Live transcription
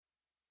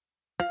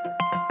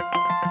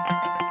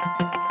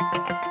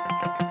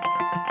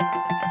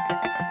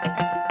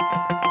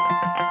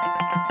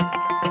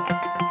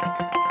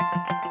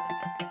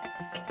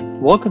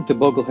Welcome to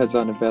Bogleheads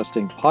on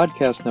Investing,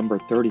 podcast number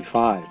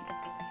 35.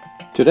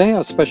 Today,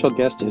 our special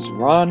guest is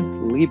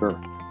Ron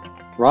Lieber.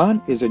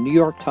 Ron is a New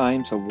York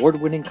Times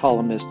award-winning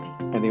columnist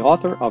and the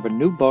author of a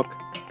new book,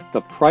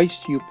 The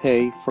Price You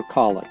Pay for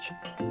College.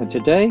 And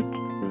today,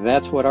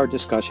 that's what our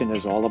discussion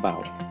is all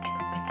about.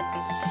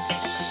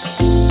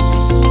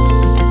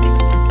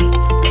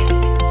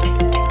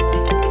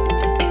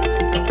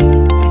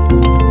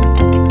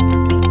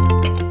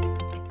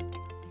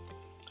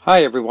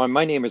 Hi everyone,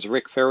 my name is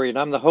Rick Ferry and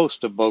I'm the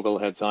host of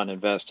Bogleheads on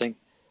Investing.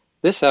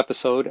 This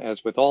episode,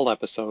 as with all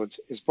episodes,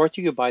 is brought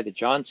to you by the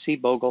John C.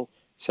 Bogle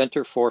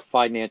Center for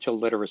Financial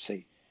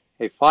Literacy,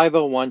 a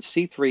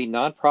 501c3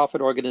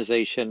 nonprofit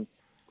organization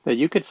that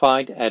you can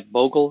find at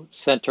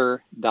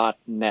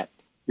boglecenter.net.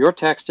 Your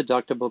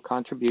tax-deductible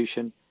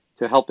contribution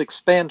to help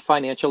expand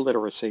financial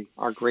literacy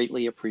are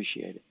greatly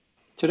appreciated.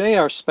 Today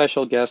our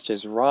special guest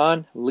is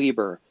Ron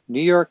Lieber,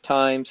 New York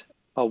Times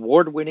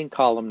award-winning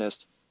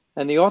columnist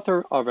and the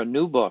author of a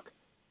new book,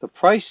 The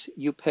Price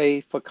You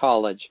Pay for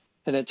College,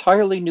 an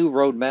entirely new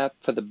roadmap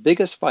for the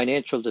biggest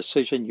financial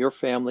decision your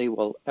family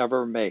will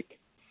ever make.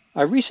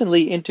 I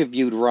recently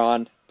interviewed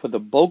Ron for the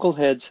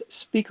Bogleheads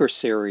Speaker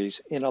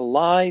Series in a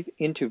live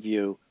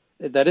interview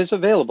that is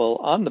available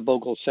on the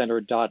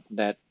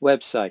boglecenter.net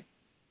website.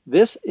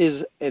 This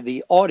is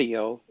the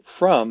audio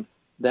from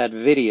that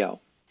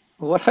video.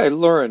 What I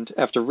learned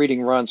after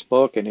reading Ron's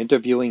book and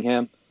interviewing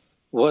him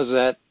was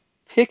that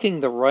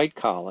picking the right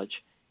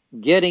college,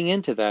 getting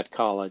into that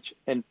college,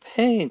 and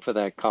paying for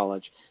that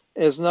college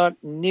is not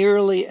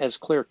nearly as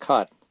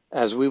clear-cut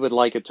as we would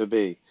like it to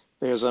be.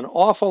 There's an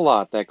awful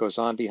lot that goes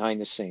on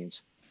behind the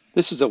scenes.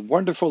 This is a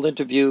wonderful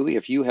interview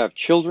if you have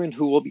children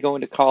who will be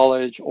going to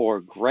college or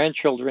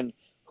grandchildren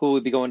who will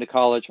be going to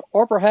college,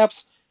 or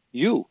perhaps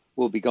you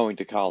will be going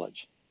to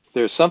college.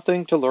 There's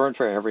something to learn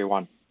for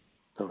everyone.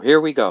 So here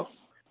we go.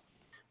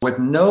 With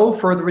no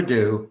further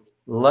ado,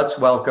 let's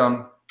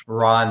welcome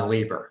Ron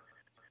Lieber.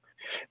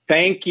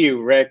 Thank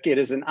you, Rick. It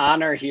is an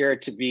honor here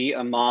to be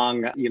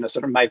among,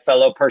 sort of my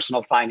fellow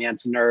personal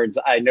finance nerds.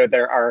 I know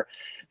there are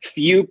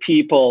few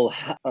people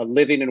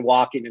living and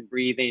walking and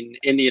breathing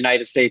in the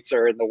United States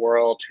or in the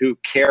world who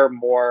care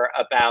more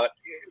about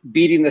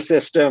beating the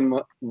system,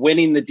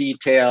 winning the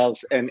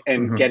details, and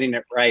getting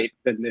it right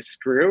than this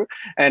crew.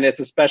 And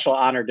it's a special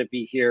honor to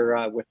be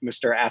here with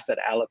Mr. Asset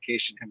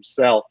Allocation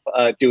himself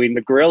doing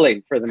the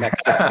grilling for the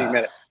next 60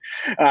 minutes.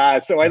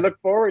 So I look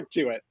forward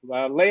to it.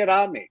 Lay it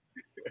on me.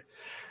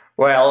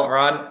 Well,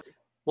 Ron,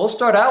 we'll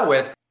start out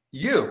with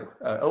you.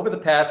 Over the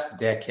past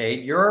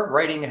decade, your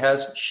writing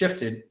has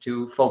shifted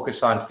to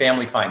focus on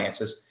family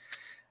finances,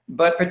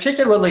 but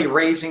particularly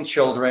raising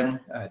children,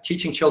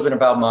 teaching children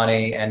about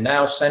money, and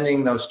now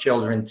sending those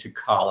children to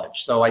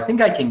college. So I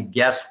think I can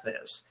guess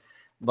this,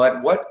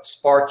 but what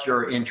sparked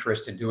your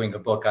interest in doing a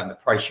book on the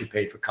price you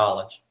paid for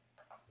college?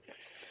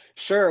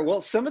 Sure.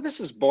 Well, some of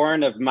this is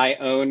born of my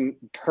own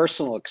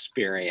personal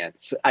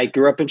experience. I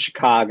grew up in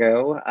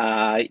Chicago.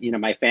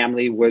 My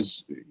family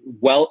was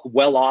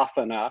well off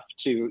enough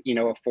to,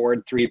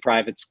 afford 3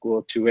 private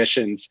school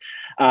tuitions,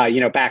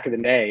 back in the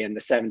day in the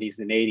 70s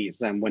and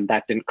 80s, and when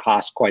that didn't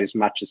cost quite as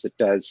much as it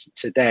does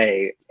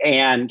today.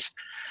 And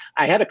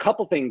I had a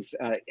couple things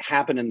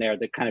happen in there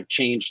that kind of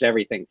changed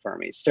everything for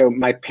me. So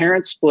my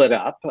parents split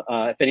up.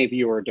 If any of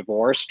you are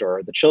divorced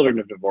or the children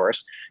of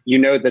divorce, you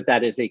know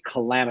that is a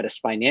calamitous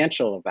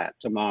financial event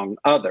among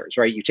others,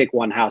 right? You take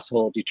one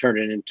household, you turn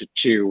it into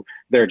 2,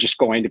 there are just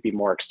going to be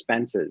more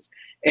expenses.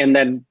 And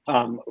then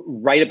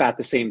right about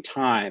the same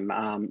time,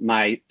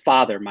 my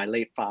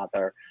late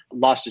father,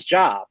 lost his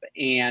job,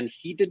 and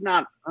he did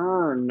not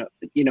earn,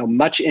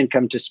 much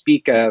income to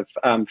speak of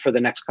for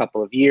the next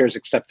couple of years,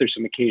 except through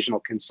some occasional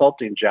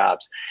consulting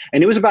jobs.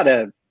 And it was about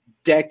a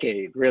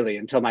decade, really,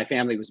 until my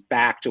family was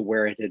back to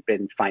where it had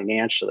been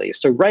financially.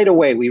 So right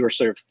away, we were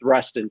sort of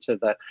thrust into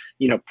the,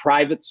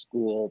 private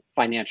school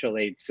financial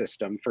aid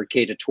system for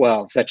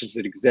K-12, such as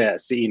it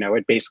exists.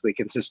 It basically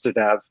consisted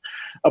of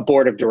a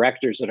board of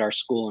directors at our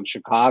school in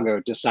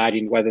Chicago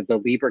deciding whether the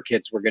Lieber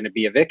kids were going to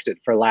be evicted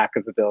for lack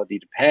of ability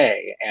to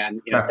pay.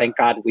 And, thank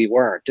God we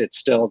weren't. It's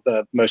still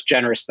the most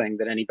generous thing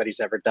that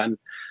anybody's ever done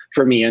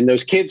for me. And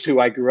those kids who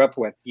I grew up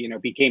with,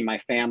 became my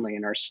family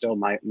and are still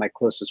my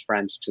closest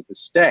friends to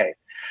this day.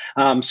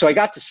 So I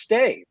got to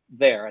stay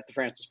there at the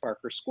Francis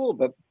Parker School,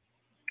 but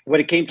when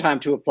it came time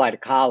to apply to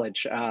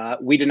college,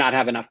 we did not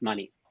have enough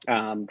money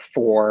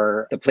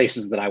for the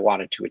places that I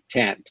wanted to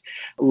attend.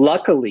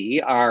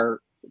 Luckily, our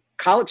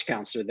college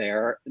counselor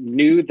there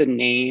knew the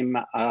name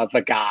of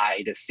a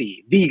guy to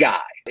see, the guy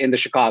in the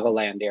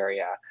Chicagoland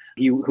area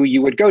who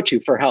you would go to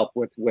for help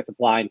with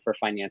applying for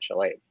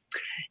financial aid.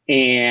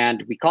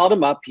 And we called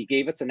him up. He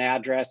gave us an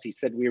address. He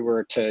said we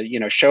were to,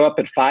 show up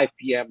at 5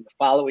 p.m. the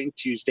following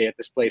Tuesday at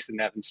this place in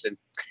Evanston.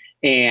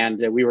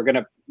 And we were going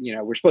to,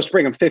 we're supposed to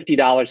bring him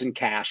 $50 in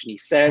cash. And he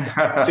said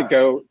to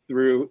go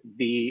through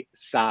the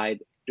side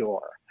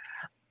door.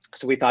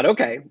 So we thought,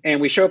 okay,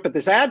 and we show up at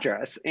this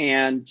address,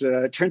 and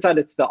it turns out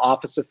it's the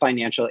Office of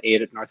Financial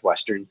Aid at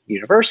Northwestern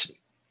University.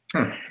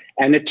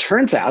 And it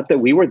turns out that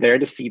we were there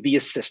to see the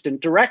assistant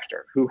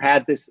director, who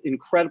had this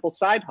incredible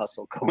side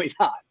hustle going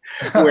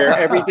on, where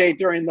every day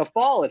during the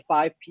fall at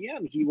 5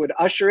 p.m., he would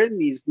usher in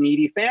these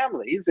needy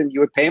families, and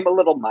you would pay him a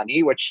little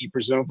money, which he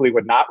presumably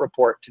would not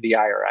report to the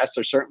IRS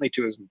or certainly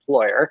to his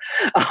employer.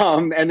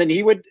 And then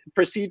he would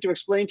proceed to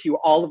explain to you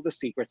all of the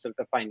secrets of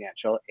the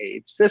financial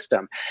aid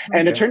system. Okay.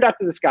 And it turned out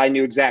that this guy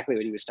knew exactly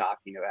what he was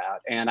talking about.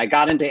 And I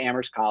got into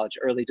Amherst College,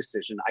 early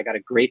decision. I got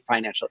a great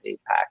financial aid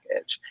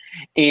package.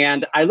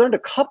 And I learned a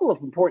couple of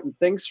important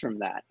things from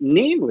that,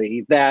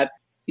 namely that,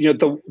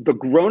 the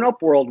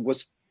grown-up world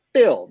was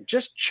filled,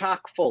 just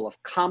chock full of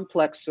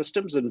complex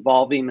systems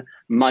involving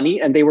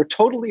money, and they were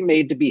totally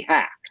made to be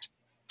hacked,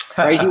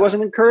 right? He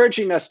wasn't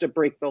encouraging us to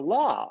break the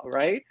law,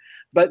 right?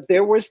 But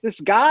there was this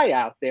guy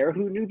out there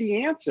who knew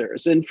the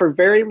answers, and for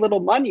very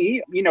little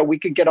money, we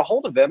could get a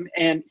hold of him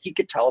and he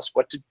could tell us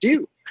what to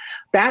do.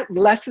 That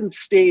lesson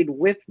stayed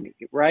with me,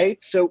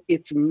 right? So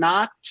it's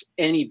not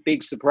any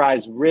big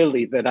surprise,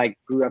 really, that I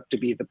grew up to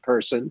be the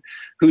person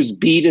whose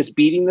beat is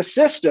beating the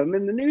system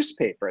in the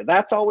newspaper.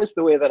 That's always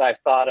the way that I've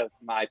thought of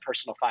my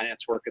personal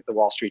finance work at the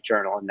Wall Street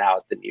Journal and now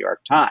at the New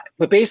York Times.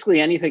 But basically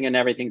anything and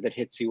everything that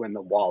hits you in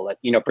the wallet,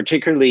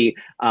 particularly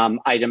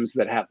items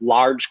that have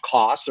large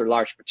costs or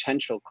large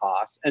potential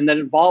costs and that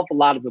involve a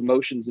lot of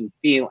emotions and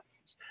feelings,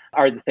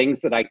 are the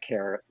things that I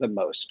care the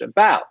most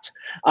about.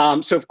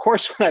 So of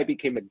course, when I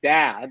became a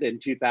dad in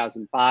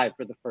 2005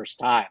 for the first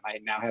time, I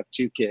now have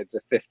two kids,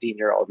 a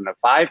 15-year-old and a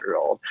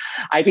 5-year-old,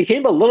 I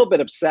became a little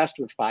bit obsessed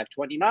with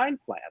 529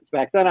 plans.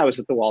 Back then I was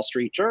at the Wall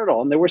Street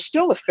Journal, and there was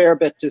still a fair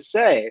bit to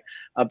say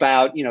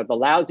about, the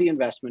lousy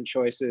investment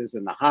choices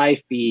and the high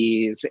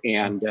fees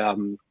and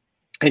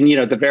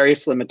the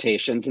various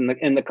limitations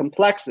and the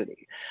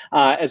complexity.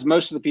 As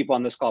most of the people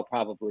on this call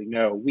probably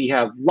know, we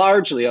have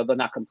largely, although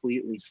not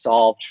completely,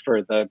 solved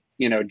for the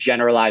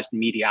generalized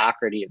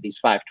mediocrity of these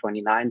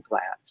 529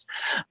 plans.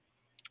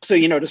 So,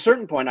 at a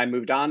certain point, I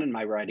moved on in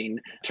my writing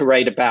to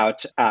write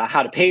about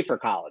how to pay for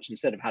college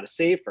instead of how to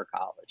save for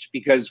college,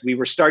 because we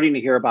were starting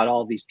to hear about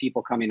all these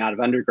people coming out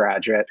of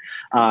undergraduate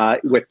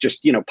with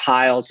just,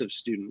 piles of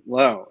student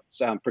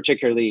loans,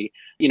 particularly,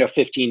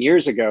 15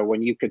 years ago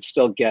when you could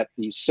still get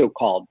these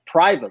so-called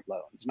private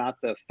loans, not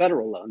the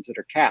federal loans that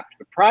are capped,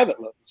 but private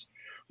loans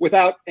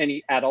without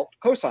any adult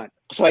cosigner.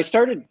 So I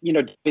started,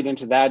 digging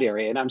into that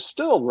area, and I'm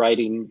still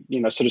writing,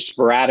 sort of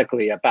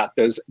sporadically about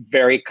those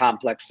very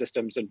complex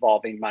systems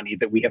involving money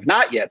that we have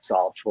not yet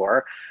solved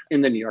for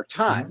in the New York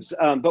Times.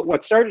 But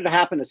what started to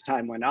happen as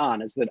time went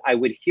on is that I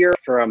would hear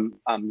from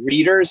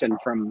readers and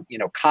from,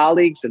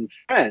 colleagues and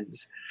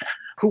friends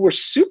who were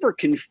super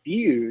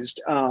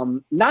confused,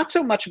 not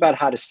so much about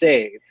how to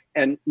save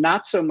and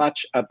not so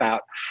much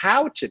about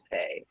how to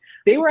pay.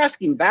 They were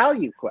asking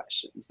value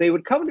questions. They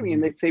would come to me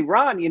and they'd say,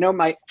 Ron,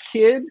 my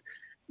kid,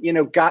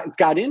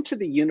 got into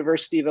the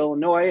University of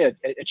Illinois at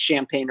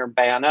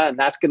Champaign-Urbana, and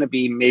that's going to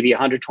be maybe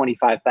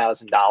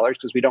 $125,000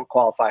 because we don't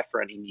qualify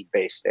for any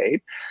need-based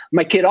aid.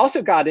 My kid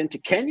also got into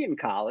Kenyon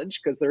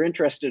College because they're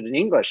interested in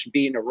English,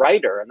 being a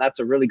writer, and that's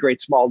a really great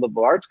small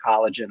liberal arts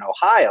college in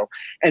Ohio.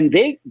 And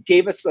they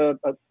gave us a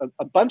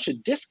bunch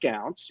of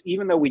discounts,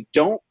 even though we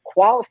don't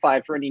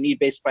qualify for any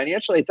need-based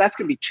financial aid. That's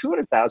going to be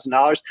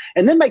 $200,000.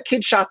 And then my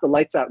kid shot the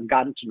lights out and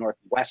got into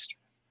Northwestern.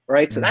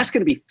 Right. So that's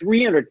going to be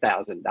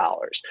 $300,000.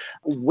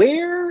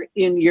 Where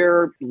in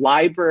your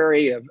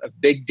library of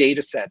big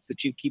data sets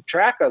that you keep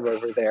track of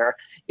over there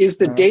is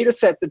the data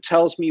set that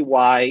tells me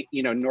why,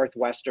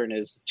 Northwestern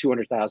is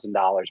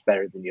 $200,000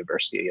 better than the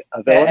University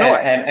of Illinois?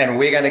 And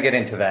we're going to get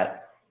into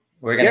that.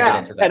 We're going to get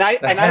into that. And I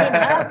didn't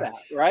have that.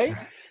 Right.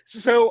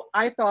 So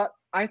I thought,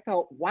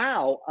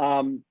 wow,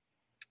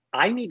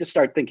 I need to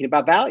start thinking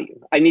about value.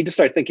 I need to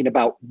start thinking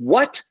about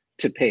what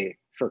to pay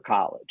for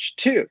college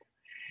too.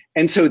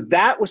 And so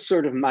that was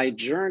sort of my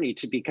journey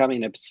to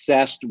becoming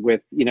obsessed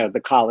with,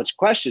 the college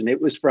question.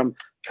 It was from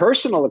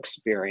personal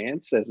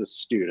experience as a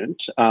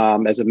student,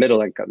 as a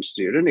middle income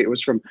student. It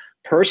was from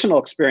personal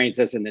experience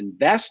as an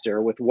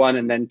investor with 1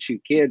 and then 2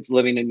 kids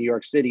living in New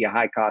York City, a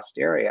high cost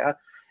area.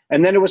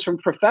 And then it was from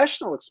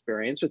professional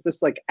experience with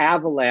this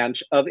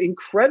avalanche of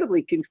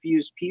incredibly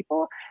confused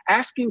people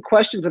asking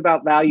questions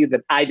about value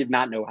that I did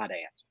not know how to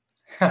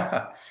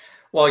answer.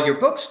 Well, your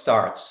book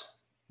starts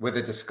with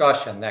a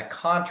discussion that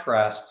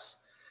contrasts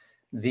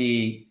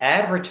the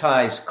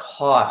advertised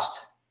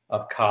cost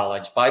of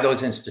college by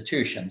those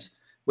institutions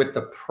with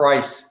the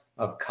price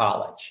of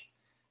college.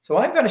 So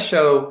I'm going to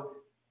show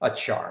a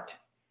chart.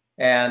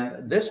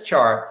 And this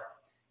chart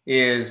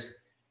is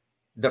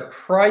the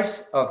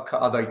price of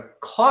the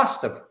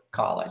cost of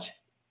college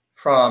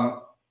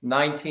from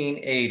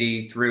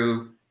 1980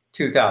 through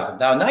 2000.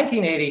 Now,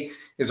 1980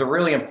 is a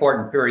really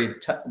important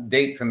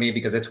date for me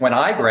because it's when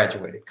I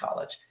graduated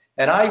college.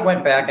 And I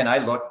went back and I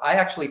looked, I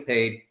actually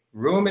paid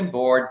room and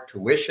board,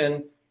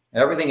 tuition,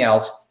 everything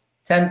else,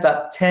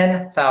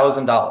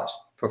 $10,000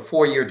 for a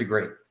 4-year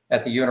degree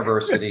at the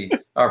University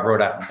of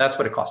Rhode Island. That's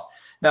what it cost.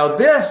 Now,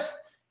 this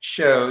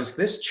shows,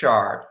 this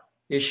chart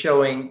is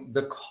showing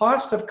the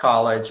cost of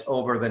college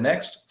over the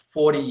next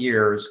 40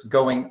 years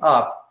going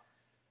up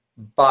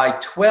by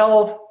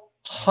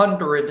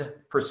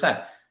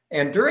 1,200%.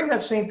 And during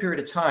that same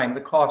period of time,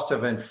 the cost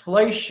of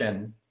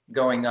inflation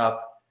going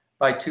up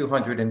by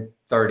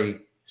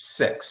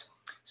 236.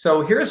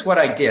 So here's what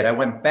I did. I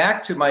went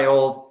back to my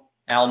old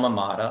alma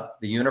mater,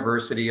 the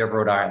University of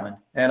Rhode Island,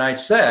 and I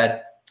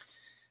said,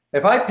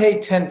 if I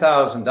paid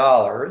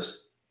 $10,000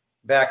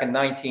 back in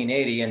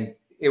 1980, and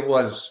it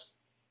was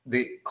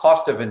the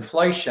cost of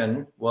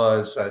inflation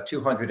was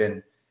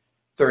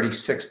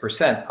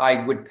 236%,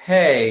 I would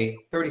pay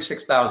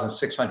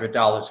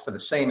 $36,600 for the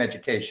same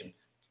education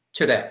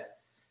today.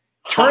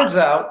 Turns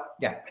out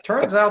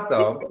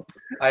though,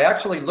 I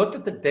actually looked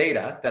at the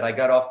data that I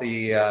got off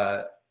the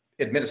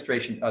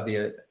administration of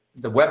the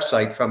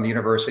website from the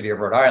University of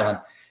Rhode Island,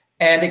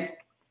 and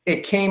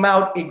it came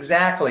out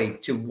exactly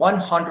to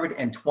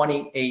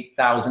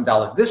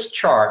 $128,000. This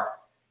chart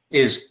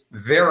is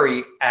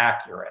very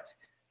accurate.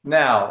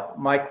 Now,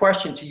 my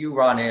question to you,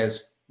 Ron,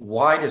 is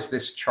why does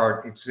this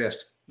chart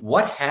exist?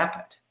 What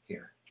happened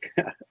here?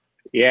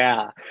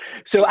 Yeah.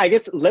 So I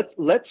guess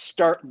let's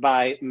start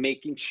by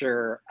making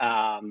sure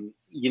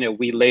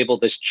we label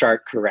this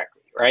chart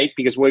correctly, right?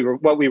 Because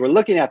what we were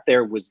looking at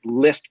there was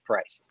list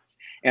prices.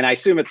 And I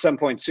assume at some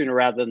point sooner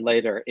rather than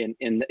later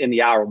in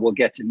the hour, we'll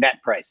get to net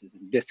prices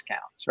and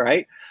discounts,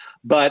 right?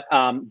 But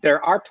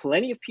there are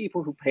plenty of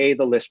people who pay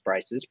the list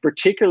prices,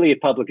 particularly at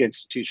public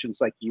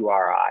institutions like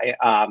URI,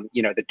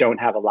 that don't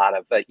have a lot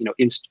of,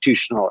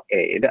 institutional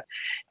aid.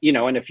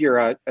 And if you're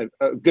a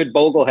good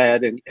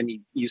Boglehead and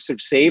you sort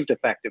of saved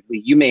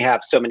effectively, you may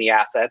have so many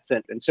assets.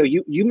 And so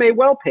you may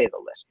well pay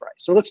the list price.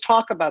 So let's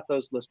talk about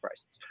those list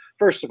prices.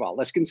 First of all,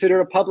 let's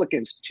consider a public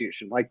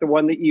institution like the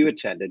one that you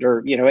attended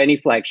or, any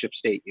flagship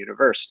state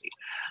university.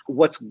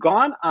 What's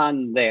gone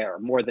on there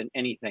more than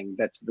anything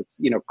that's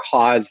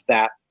caused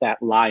that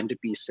line to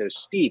be so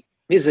steep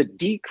is a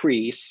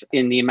decrease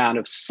in the amount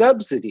of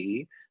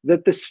subsidy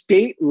that the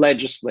state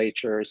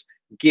legislatures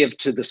give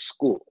to the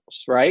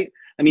schools, right?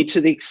 I mean,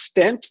 to the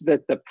extent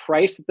that the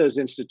price of those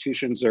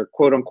institutions are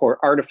quote unquote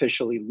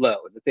artificially low,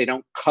 that they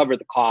don't cover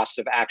the cost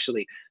of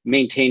actually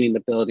maintaining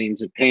the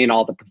buildings and paying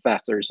all the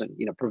professors and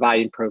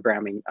providing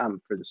programming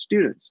for the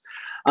students,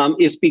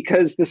 is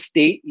because the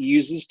state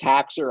uses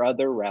tax or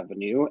other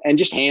revenue and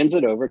just hands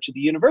it over to the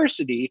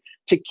university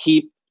to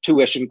keep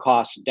tuition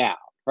costs down.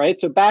 Right.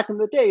 So back in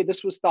the day,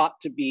 this was thought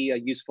to be a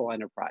useful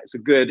enterprise, a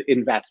good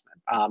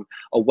investment.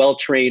 A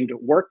well-trained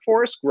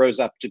workforce grows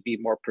up to be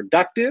more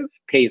productive,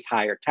 pays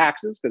higher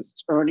taxes because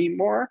it's earning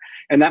more.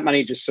 And that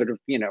money just sort of,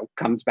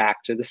 comes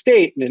back to the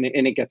state and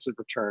it gets a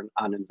return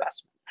on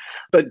investment.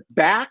 But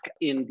back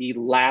in the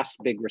last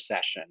big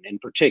recession, in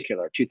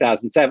particular,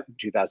 2007,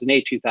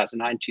 2008,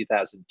 2009,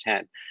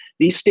 2010,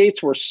 these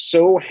states were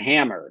so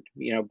hammered,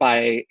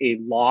 by a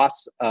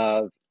loss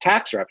of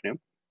tax revenue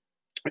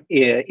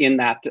in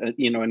that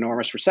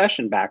enormous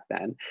recession back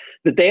then,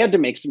 that they had to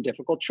make some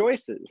difficult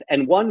choices.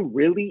 And one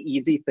really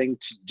easy thing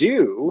to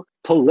do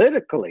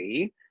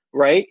politically,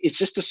 right, is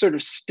just to sort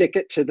of stick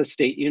it to the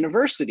state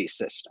university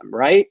system,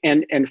 right,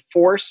 and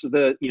force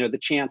the the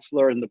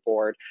chancellor and the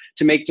board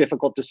to make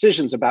difficult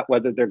decisions about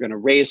whether they're going to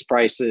raise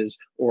prices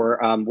or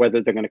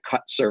whether they're going to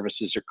cut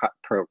services or cut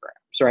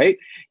programs, right?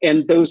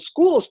 And those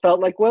schools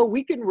felt like, well,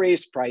 we can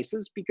raise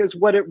prices because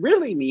what it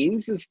really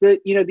means is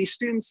that these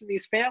students and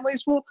these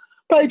families will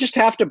probably just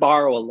have to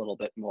borrow a little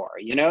bit more,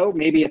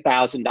 maybe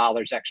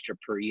 $1,000 extra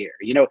per year.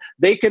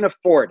 They can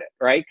afford it,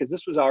 right? Because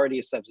this was already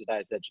a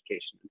subsidized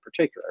education in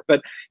particular.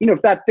 But,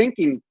 if that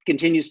thinking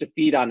continues to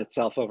feed on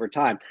itself over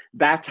time,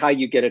 that's how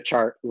you get a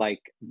chart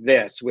like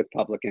this with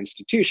public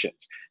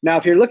institutions. Now,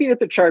 if you're looking at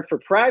the chart for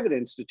private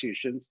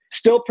institutions,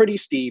 still pretty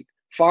steep,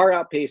 far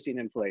outpacing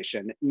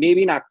inflation,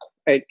 maybe not,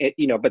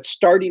 but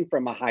starting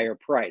from a higher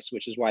price,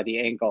 which is why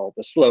the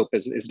slope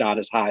is not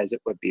as high as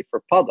it would be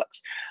for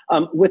publics.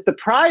 With the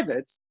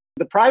private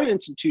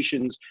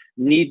institutions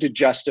need to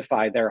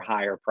justify their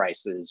higher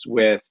prices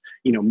with,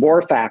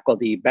 more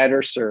faculty,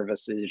 better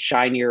services,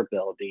 shinier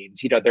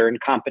buildings. They're in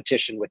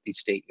competition with these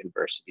state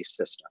university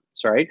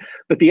systems, right?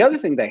 But the other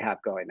thing they have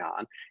going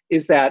on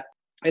is that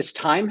as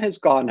time has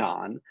gone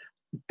on,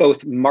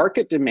 both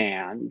market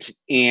demand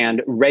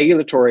and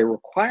regulatory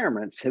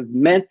requirements have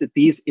meant that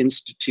these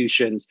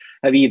institutions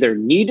have either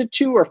needed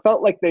to or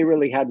felt like they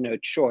really had no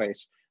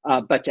choice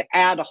but to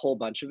add a whole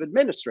bunch of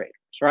administrators,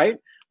 right?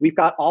 We've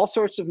got all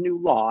sorts of new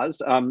laws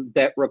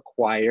that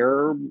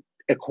require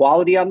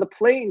equality on the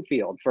playing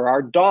field for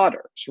our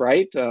daughters,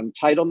 right?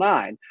 Title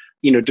IX,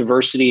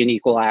 diversity and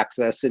equal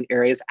access in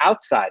areas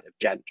outside of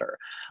gender.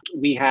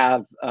 We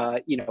have,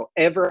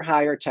 ever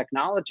higher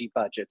technology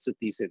budgets at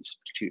these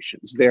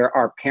institutions. There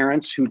are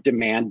parents who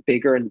demand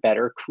bigger and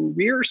better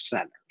career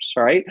centers,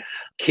 right?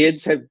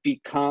 Kids have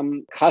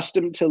become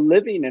accustomed to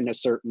living in a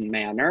certain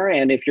manner.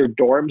 And if your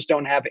dorms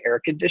don't have air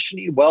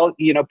conditioning, well,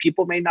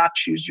 people may not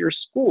choose your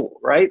school,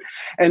 right?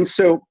 And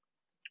so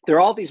there are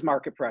all these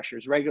market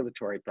pressures,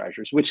 regulatory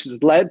pressures, which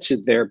has led to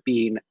there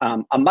being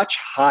a much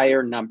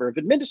higher number of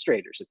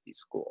administrators at these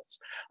schools.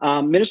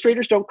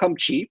 Administrators don't come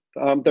cheap.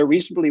 They're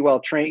reasonably well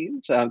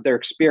trained. They're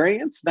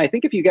experienced. And I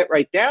think if you get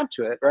right down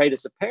to it, right,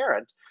 as a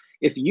parent,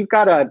 if you've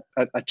got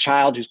a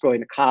child who's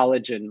going to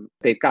college and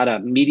they've got a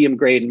medium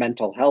grade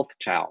mental health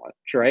challenge,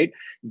 right,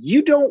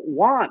 you don't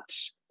want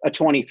a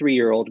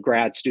 23-year-old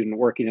grad student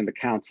working in the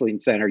counseling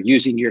center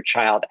using your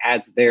child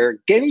as their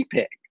guinea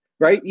pig.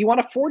 Right? You want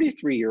a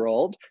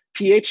 43-year-old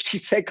PhD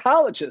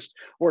psychologist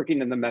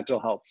working in the mental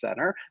health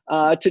center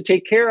to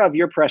take care of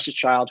your precious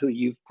child who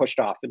you've pushed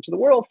off into the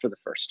world for the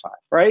first time,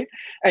 right?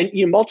 And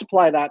you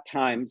multiply that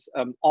times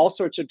all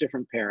sorts of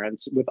different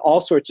parents with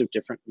all sorts of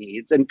different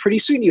needs, and pretty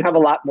soon you have a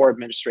lot more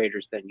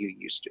administrators than you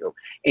used to,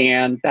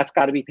 and that's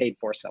got to be paid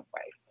for some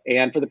way.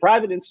 And for the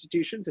private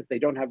institutions, if they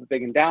don't have a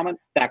big endowment,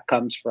 that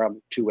comes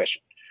from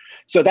tuition.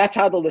 So that's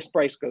how the list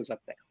price goes up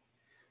there.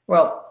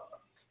 Well,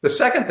 the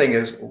second thing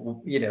is,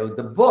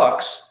 the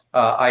books,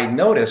 I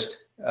noticed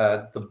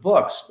the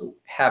books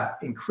have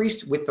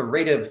increased with the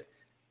rate of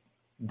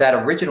that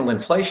original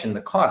inflation,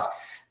 the cost.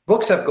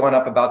 Books have gone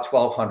up about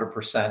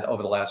 1,200%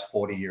 over the last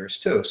 40 years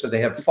too. So they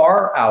have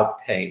far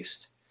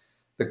outpaced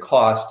the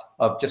cost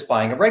of just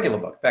buying a regular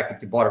book. In fact,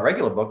 if you bought a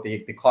regular book,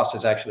 the cost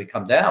has actually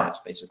come down.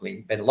 It's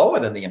basically been lower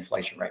than the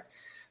inflation rate.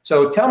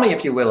 So tell me,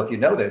 if you will, if you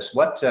know this,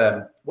 what's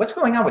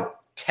going on with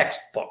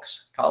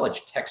textbooks,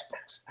 college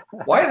textbooks?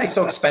 Why are they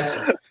so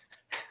expensive?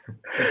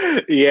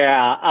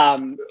 Yeah.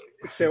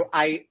 So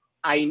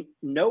I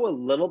know a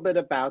little bit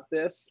about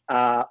this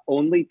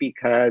only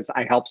because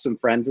I helped some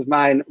friends of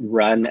mine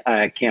run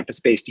a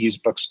campus-based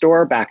used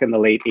bookstore back in the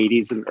late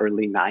 80s and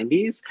early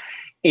 90s.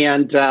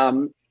 And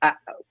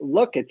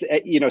look,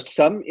 it's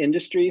some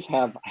industries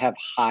have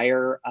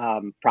higher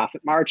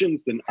profit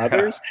margins than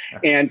others,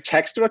 and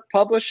textbook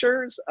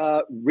publishers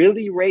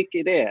really rake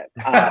it in.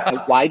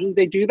 Why do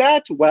they do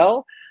that?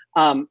 Well,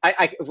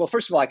 well,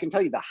 first of all, I can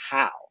tell you the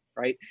how.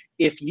 Right?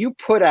 If you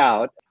put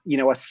out,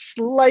 a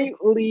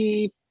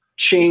slightly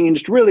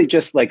changed, really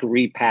just like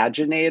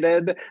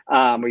repaginated,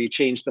 or you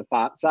change the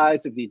font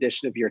size of the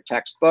edition of your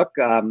textbook,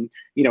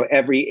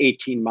 every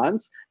 18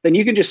 months, then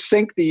you can just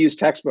sink the used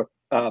textbook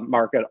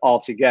market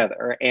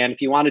altogether. And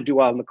if you want to do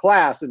well in the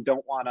class and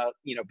don't want to,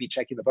 be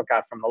checking the book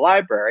out from the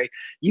library,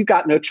 you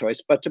got no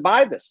choice but to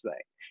buy this thing.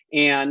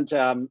 And,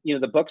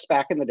 the books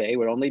back in the day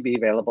would only be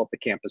available at the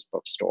campus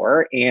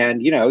bookstore.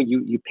 And,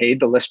 you paid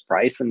the list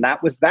price, and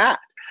that was that.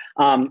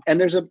 And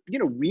there's a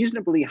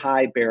reasonably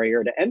high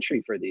barrier to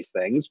entry for these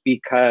things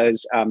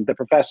because the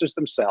professors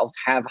themselves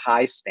have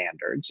high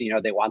standards.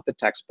 They want the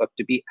textbook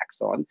to be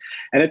excellent.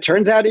 And it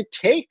turns out it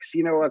takes,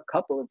 a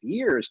couple of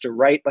years to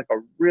write like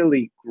a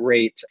really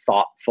great,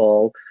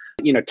 thoughtful,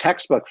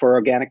 textbook for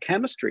organic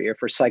chemistry or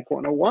for Psych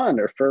 101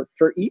 or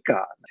for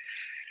econ.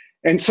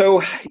 And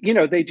so,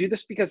 they do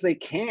this because they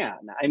can.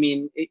 I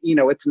mean,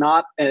 it's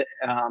not an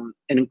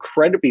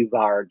incredibly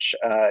large,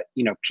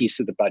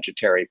 piece of the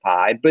budgetary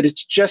pie, but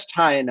it's just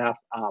high enough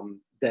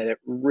that it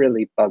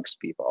really bugs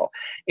people.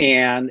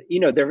 And,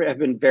 there have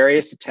been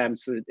various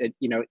attempts at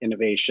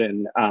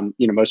innovation,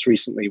 most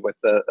recently with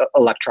the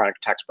electronic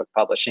textbook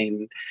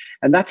publishing,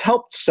 and that's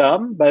helped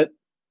some, but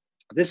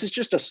this is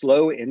just a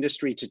slow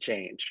industry to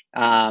change.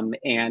 And,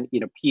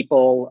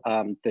 people,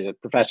 the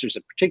professors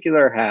in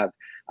particular, have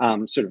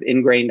sort of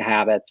ingrained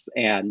habits,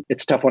 and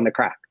it's a tough one to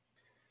crack.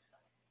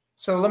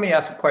 So let me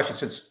ask a question,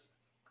 since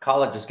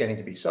college is getting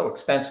to be so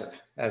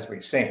expensive, as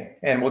we've seen,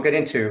 and we'll get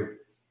into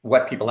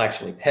what people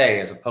actually pay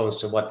as opposed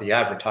to what the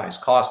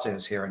advertised cost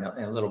is here in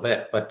a little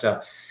bit.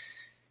 But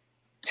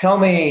tell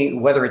me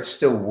whether it's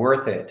still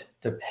worth it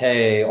to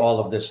pay all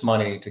of this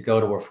money to go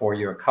to a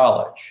 4-year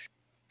college.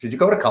 Should you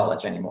go to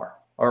college anymore,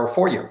 or a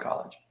 4-year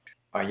college?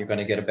 Are you going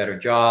to get a better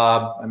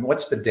job? I mean,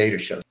 what's the data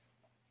show?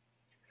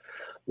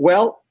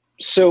 Well,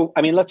 so,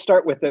 let's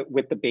start with the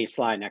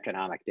baseline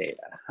economic data.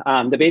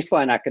 The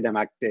baseline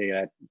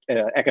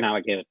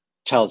economic data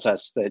tells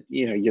us that,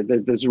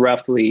 there's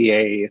roughly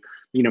a,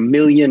 $1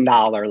 million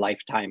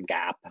lifetime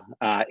gap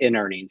in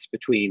earnings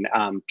between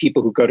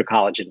people who go to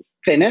college and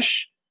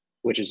finish,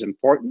 which is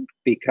important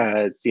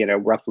because,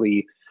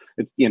 roughly,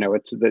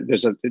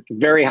 there's a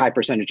very high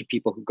percentage of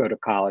people who go to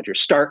college or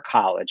start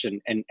college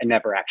and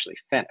never actually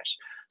finish.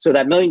 So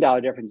that $1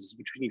 million difference is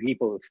between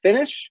people who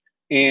finish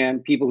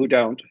and people who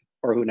don't,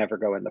 or who never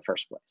go in the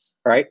first place,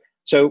 right?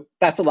 So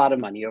that's a lot of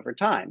money over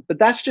time, but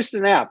that's just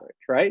an average,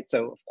 right?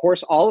 So of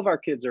course, all of our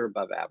kids are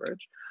above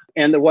average.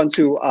 And the ones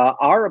who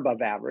are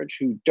above average,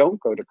 who don't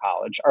go to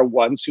college, are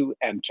ones who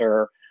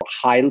enter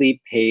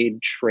highly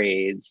paid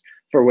trades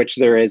for which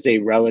there is a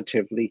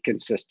relatively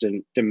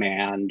consistent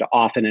demand,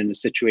 often in a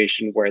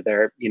situation where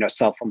they're,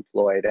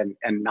 self-employed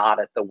and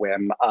not at the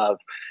whim of,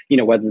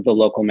 whether the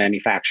local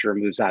manufacturer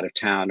moves out of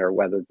town or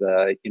whether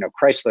the,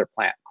 Chrysler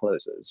plant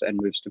closes and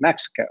moves to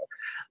Mexico.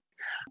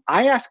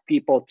 I ask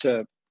people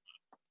to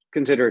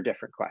consider a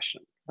different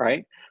question,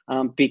 right?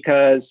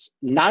 Because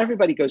not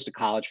everybody goes to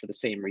college for the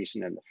same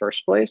reason in the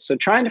first place. So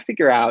trying to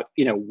figure out,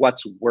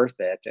 what's worth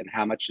it and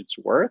how much it's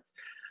worth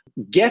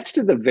gets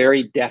to the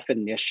very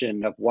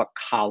definition of what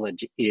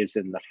college is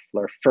in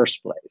the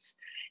first place.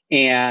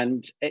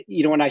 And,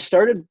 when I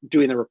started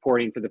doing the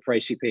reporting for The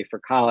Price You Pay for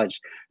College,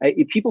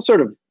 people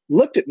sort of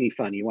looked at me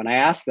funny when I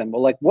asked them,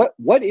 well, like,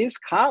 what is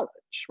college,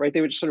 right?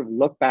 They would just sort of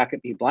look back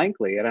at me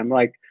blankly. And I'm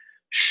like,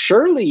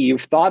 surely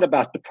you've thought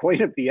about the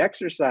point of the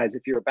exercise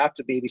if you're about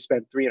to maybe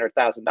spend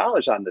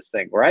 $300,000 on this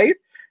thing, right?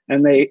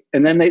 And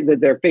then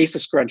their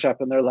faces scrunch up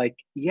and they're like,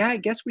 yeah, I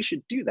guess we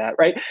should do that,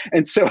 right?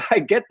 And so I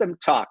get them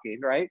talking,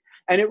 right?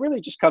 And it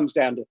really just comes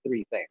down to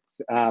three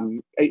things.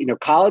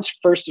 College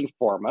first and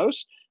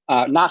foremost,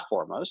 not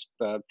foremost,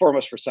 but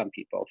foremost for some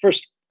people.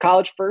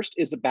 College first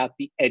is about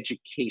the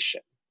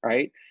education,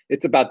 right?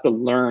 It's about the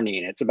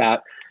learning. It's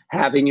about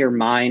having your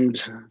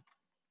mind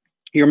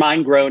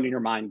grown and your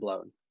mind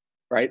blown,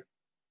 right?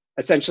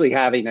 Essentially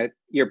having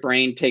your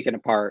brain taken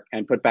apart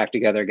and put back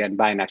together again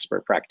by an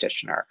expert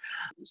practitioner.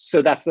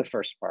 So that's the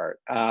first part.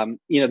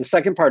 The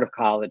second part of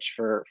college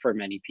for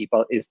many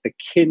people is the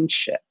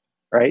kinship,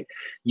 right?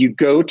 You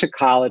go to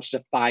college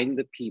to find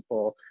the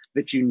people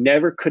that you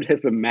never could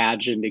have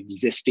imagined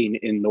existing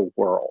in the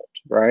world,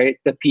 right?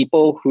 The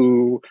people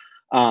who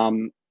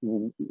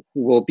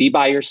will be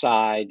by your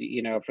side,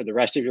 for the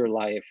rest of your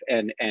life,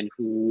 and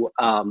who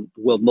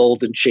will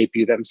mold and shape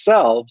you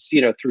themselves,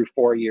 through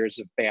 4 years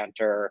of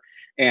banter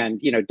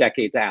and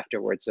decades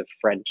afterwards of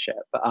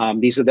friendship.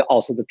 These are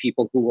also the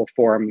people who will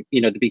form,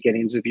 the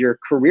beginnings of your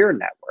career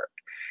network.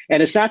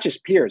 And it's not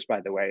just peers,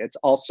 by the way; it's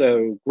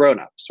also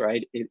grown-ups,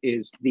 right? It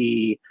is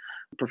the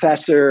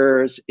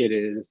professors, it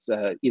is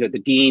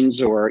the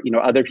deans, or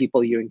other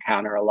people you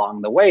encounter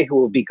along the way who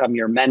will become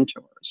your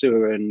mentors,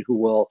 who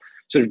will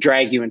sort of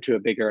drag you into a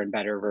bigger and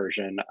better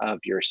version of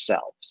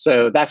yourself.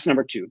 So that's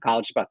number two.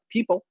 College is about the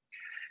people.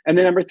 And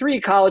then number three,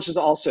 college is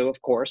also, of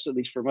course, at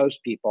least for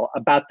most people,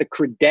 about the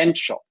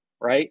credential,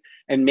 right?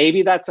 And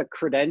maybe that's a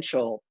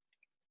credential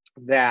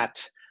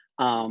that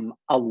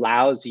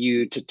allows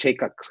you to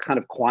take a kind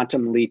of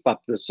quantum leap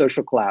up the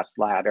social class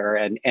ladder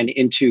and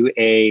into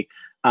a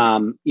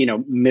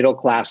middle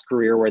class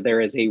career where there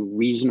is a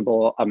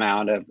reasonable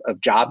amount of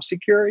job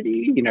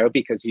security,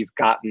 because you've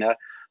gotten a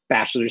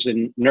bachelor's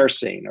in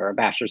nursing or a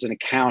bachelor's in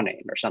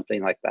accounting or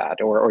something like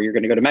that, or you're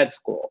going to go to med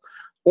school.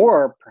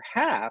 Or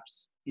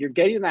perhaps you're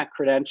getting that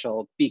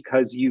credential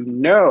because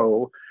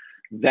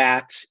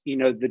that,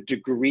 the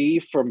degree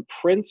from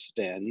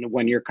Princeton,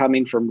 when you're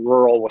coming from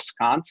rural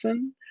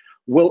Wisconsin,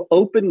 will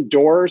open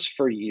doors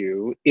for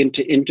you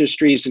into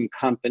industries and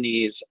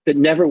companies that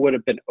never would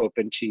have been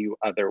open to you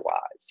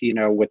otherwise,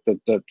 with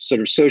the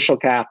sort of social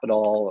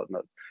capital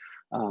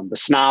and the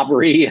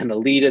snobbery and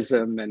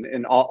elitism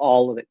and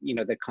all of it,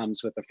 that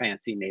comes with a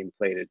fancy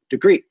name-plated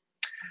degree.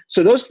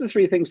 So those are the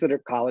three things that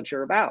college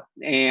are about.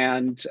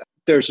 And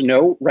there's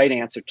no right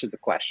answer to the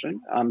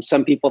question.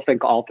 Some people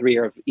think all three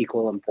are of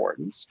equal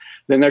importance.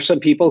 Then there's some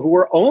people who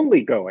are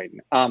only going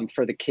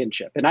for the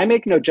kinship. And I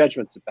make no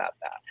judgments about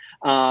that.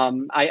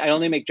 I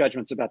only make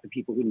judgments about the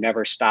people who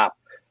never stop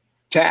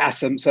to ask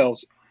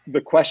themselves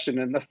the question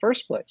in the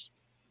first place.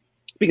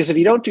 Because if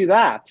you don't do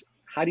that,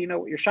 how do you know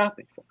what you're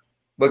shopping for?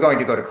 We're going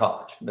to go to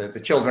college. The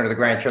children or the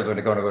grandchildren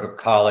are going to go to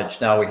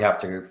college. Now we have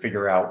to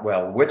figure out,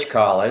 well, which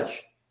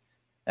college,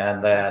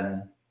 and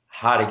then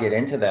how to get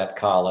into that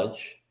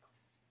college,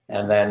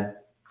 and then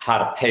how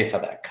to pay for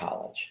that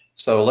college.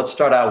 So let's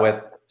start out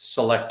with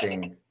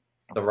selecting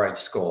the right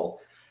school.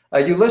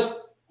 You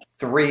list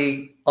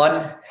three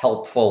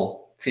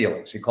unhelpful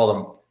feelings. You call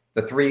them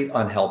the three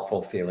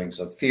unhelpful feelings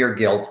of fear,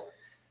 guilt,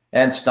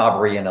 and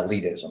snobbery and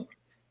elitism.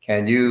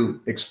 Can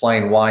you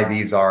explain why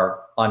these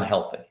are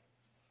unhealthy?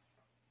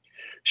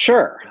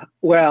 Sure.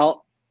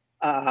 Well,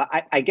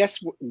 I guess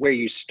where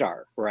you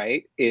start,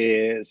 right,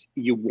 is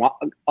you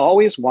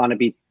always want to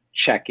be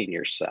checking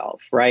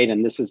yourself, right?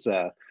 And this is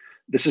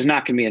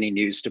not going to be any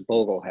news to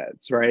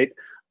Bogleheads, right?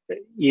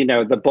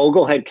 The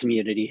Boglehead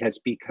community has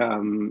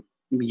become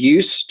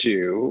used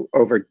to,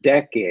 over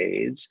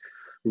decades,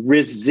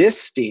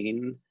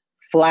 resisting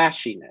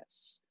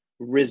flashiness,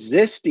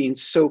 resisting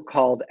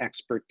so-called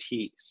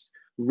expertise,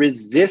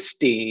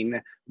 resisting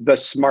the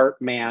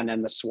smart man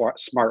and the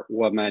smart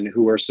woman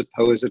who are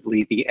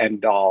supposedly the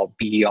end-all,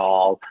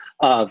 be-all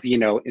of,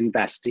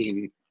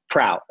 investing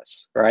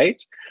prowess,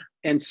 right?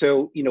 And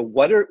so,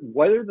 what are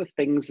the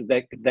things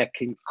that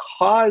can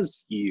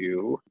cause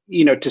you,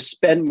 to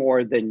spend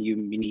more than you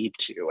need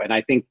to? And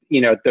I think,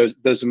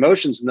 those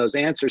emotions and those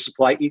answers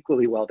apply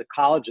equally well to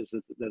colleges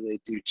as they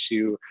do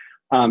to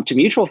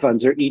mutual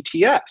funds or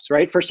ETFs,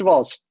 right? First of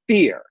all, is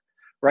fear,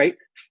 right?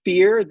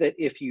 Fear that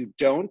if you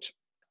don't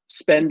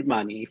spend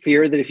money,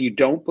 fear that if you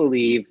don't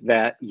believe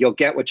that you'll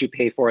get what you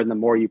pay for, and the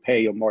more you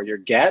pay, the more you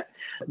get,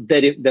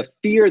 the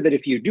fear that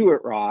if you do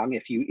it wrong,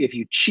 if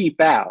you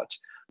cheap out,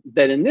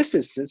 that in this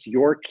instance,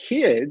 your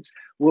kids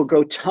will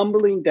go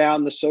tumbling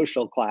down the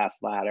social class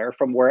ladder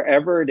from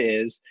wherever it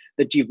is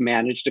that you've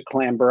managed to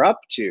clamber up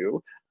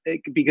to,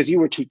 because you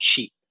were too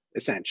cheap,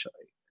 essentially.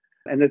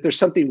 and that there's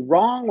something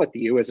wrong with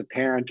you as a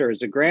parent or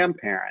as a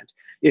grandparent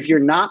if you're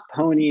not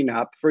ponying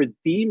up for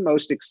the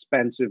most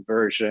expensive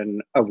version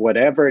of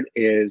whatever it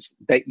is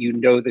that you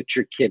know that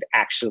your kid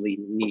actually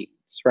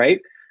needs,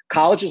 right?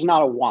 College is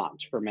not a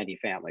want for many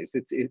families.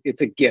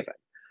 It's a given,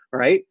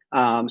 right?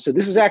 So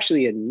this is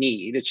actually a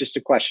need. It's just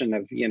a question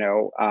of,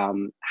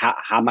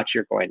 how much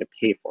you're going to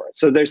pay for it.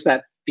 So there's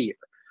that fear,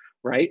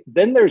 right?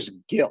 Then there's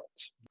guilt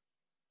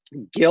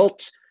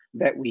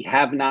that we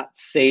have not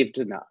saved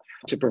enough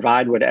to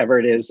provide whatever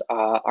it is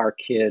our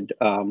kid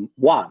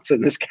wants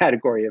in this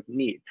category of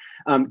need.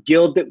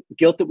 Guilt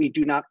that we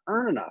do not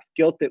earn enough.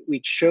 Guilt that we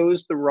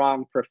chose the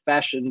wrong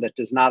profession that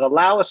does not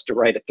allow us to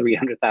write a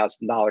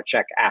 $300,000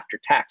 check after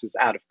taxes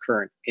out of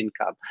current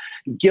income.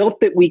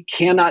 Guilt that we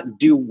cannot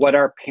do what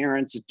our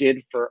parents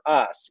did for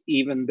us,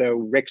 even though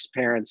Rick's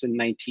parents in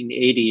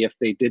 1980, if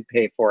they did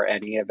pay for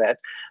any of it,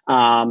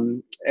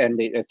 and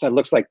it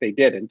looks like they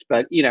didn't,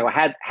 but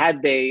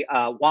had they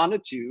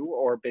wanted to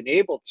or been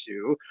able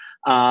to,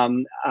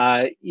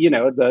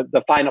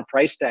 the final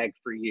price tag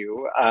for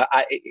you,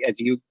 as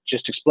you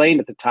just explained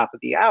at the top of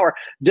the hour,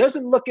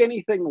 doesn't look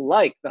anything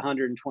like the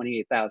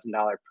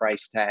 $128,000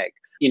 price tag,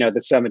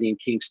 that somebody in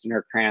Kingston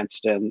or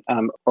Cranston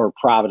or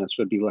Providence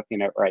would be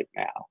looking at right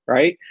now,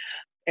 right?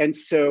 And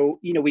so,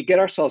 we get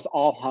ourselves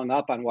all hung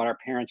up on what our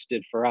parents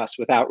did for us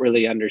without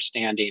really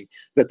understanding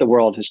that the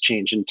world has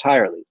changed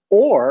entirely.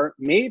 Or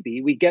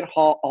maybe we get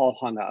all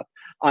hung up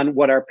on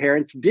what our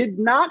parents did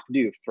not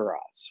do for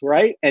us,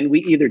 right? And we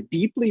either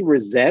deeply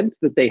resent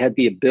that they had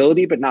the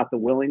ability but not the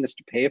willingness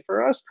to pay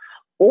for us,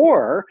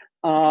 or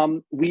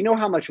we know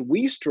how much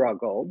we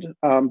struggled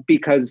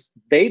because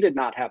they did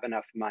not have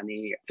enough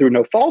money through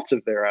no fault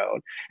of their own.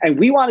 And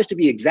we want it to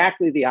be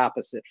exactly the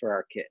opposite for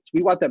our kids.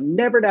 We want them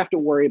never to have to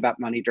worry about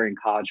money during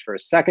college for a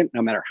second,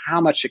 no matter how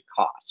much it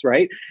costs,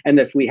 right? And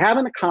if we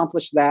haven't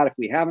accomplished that, if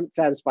we haven't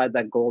satisfied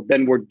that goal,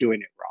 then we're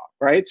doing it wrong,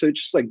 right? So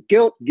it's just like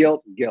guilt.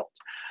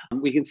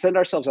 We can send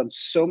ourselves on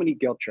so many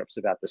guilt trips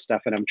about this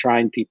stuff. And I'm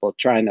trying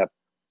to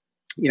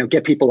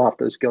get people off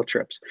those guilt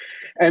trips.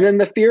 And then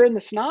the fear and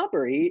the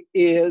snobbery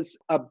is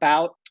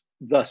about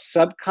the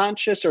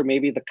subconscious or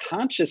maybe the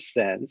conscious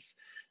sense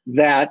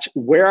that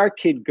where our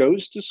kid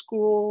goes to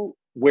school,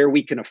 where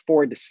we can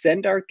afford to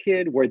send our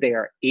kid, where they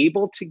are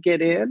able to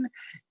get in,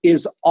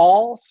 is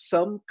all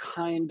some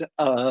kind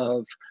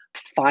of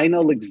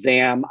final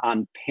exam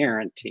on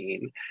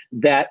parenting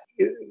that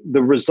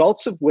the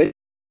results of which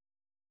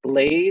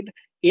laid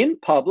in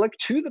public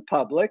to the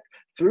public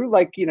through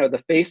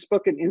the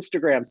Facebook and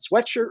Instagram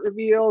sweatshirt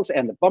reveals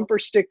and the bumper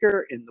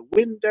sticker in the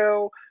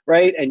window,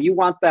 right? And you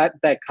want that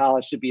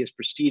college to be as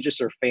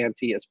prestigious or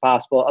fancy as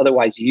possible.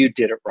 Otherwise, you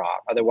did it wrong.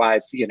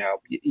 Otherwise,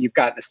 you've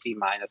gotten a C-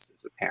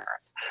 as a parent,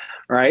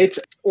 right?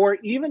 Or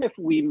even if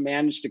we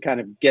manage to kind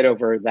of get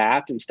over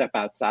that and step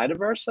outside of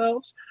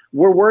ourselves,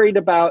 we're worried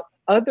about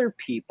other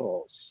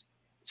people's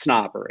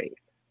snobbery.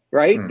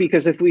 Right?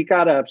 Because if we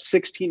got a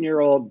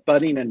 16-year-old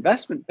budding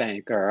investment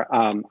banker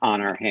on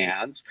our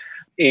hands,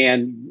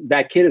 and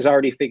that kid has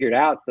already figured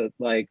out that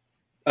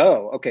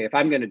if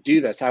I'm going to do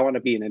this, I want to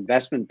be an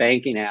investment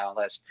banking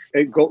analyst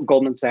at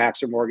Goldman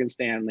Sachs or Morgan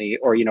Stanley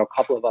or, a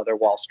couple of other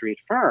Wall Street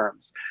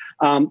firms.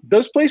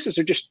 Those places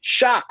are just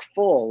chock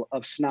full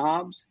of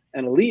snobs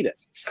and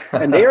elitists,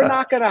 and they are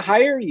not going to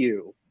hire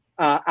you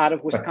out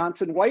of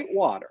Wisconsin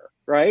Whitewater,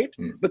 right?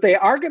 But they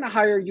are going to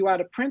hire you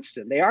out of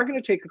Princeton. They are going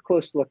to take a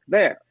close look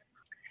there.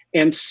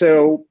 And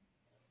so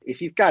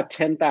if you've got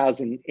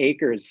 10,000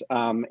 acres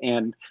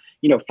and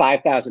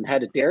 5,000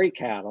 head of dairy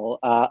cattle,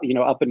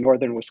 up in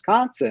northern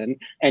Wisconsin,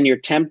 and you're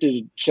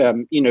tempted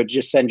to,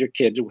 just send your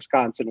kid to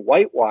Wisconsin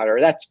Whitewater,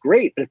 that's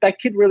great. But if that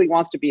kid really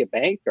wants to be a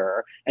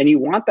banker and you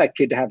want that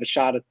kid to have a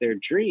shot at their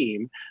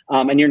dream,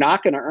 and you're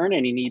not going to earn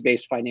any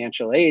need-based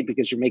financial aid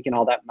because you're making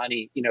all that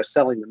money,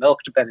 selling the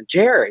milk to Ben and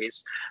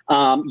Jerry's,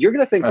 you're going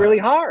to think really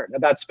hard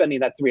about spending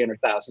that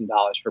 $300,000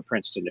 for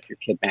Princeton if your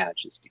kid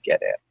manages to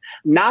get in.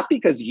 Not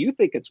because you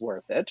think it's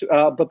worth it,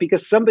 but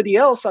because somebody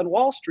else on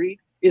Wall Street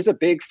is a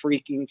big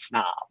freaking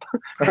snob,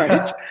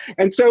 right?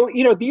 And so,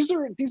 these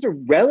are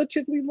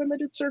relatively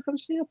limited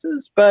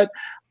circumstances, but,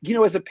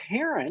 as a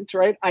parent,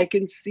 right, I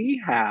can see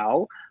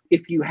how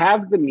if you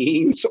have the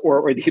means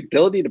or the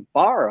ability to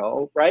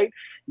borrow, right,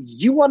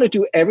 you want to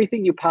do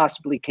everything you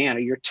possibly can, or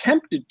you're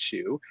tempted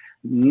to,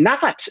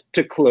 not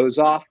to close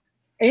off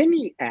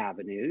any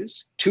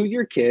avenues to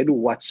your kid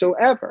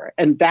whatsoever.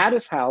 And that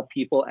is how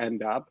people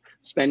end up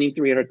spending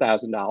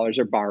 $300,000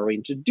 or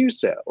borrowing to do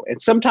so. And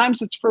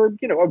sometimes it's for,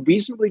 a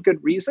reasonably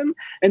good reason.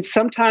 And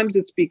sometimes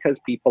it's because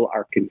people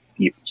are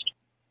confused.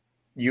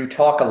 You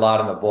talk a lot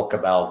in the book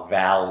about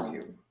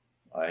value.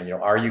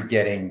 Are you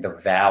getting the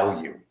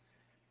value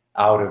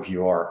out of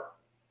your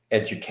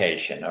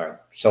education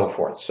or so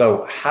forth?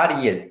 So how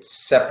do you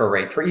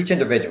separate, for each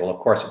individual, of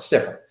course, it's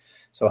different.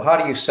 So how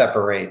do you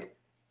separate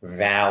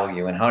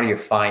value and how do you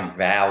find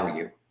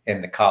value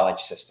in the college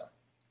system?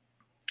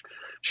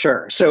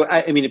 Sure. So,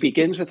 it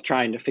begins with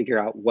trying to figure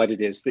out what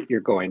it is that you're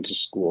going to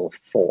school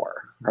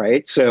for,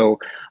 right? So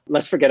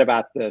let's forget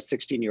about the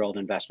 16-year-old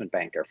investment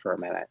banker for a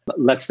minute.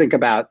 Let's think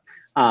about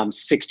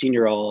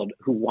 16-year-old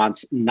who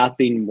wants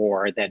nothing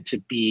more than to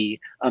be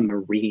a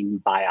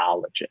marine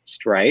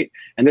biologist, right?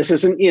 And this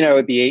isn't, the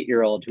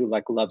 8-year-old who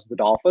like loves the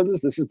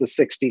dolphins. This is the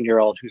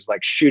 16-year-old who's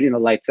like shooting the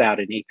lights out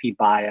in AP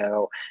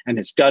Bio and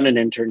has done an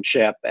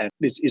internship and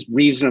is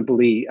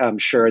reasonably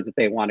sure that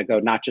they want to go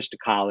not just to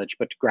college,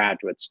 but to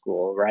graduate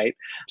school, right?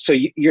 So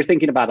you're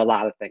thinking about a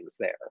lot of things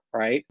there,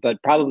 right?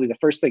 But probably the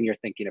first thing you're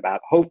thinking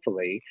about,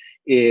 hopefully,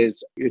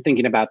 is you're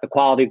thinking about the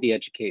quality of the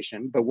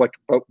education, but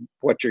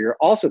what you're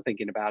also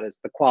thinking about is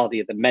the quality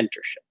of the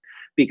mentorship,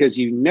 because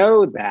you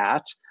know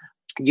that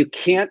you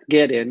can't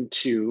get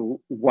into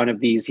one of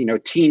these,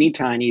 teeny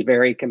tiny,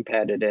 very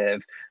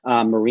competitive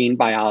marine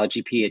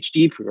biology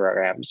PhD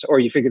programs, or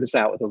you figure this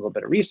out with a little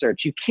bit of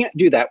research. You can't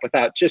do that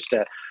without just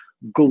a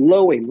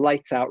glowing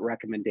lights out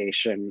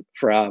recommendation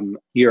from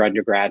your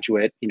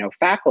undergraduate,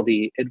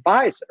 faculty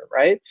advisor,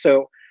 right?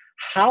 So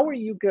how are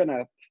you going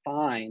to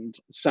find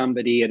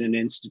somebody at an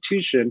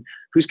institution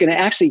who's going to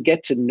actually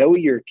get to know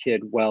your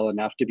kid well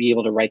enough to be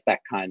able to write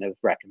that kind of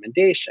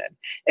recommendation?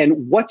 And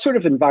what sort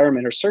of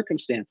environment or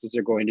circumstances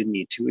are going to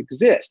need to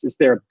exist? Is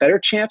there a better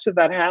chance of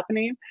that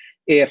happening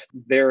if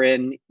they're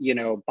in,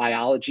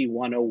 biology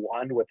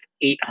 101 with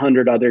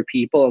 800 other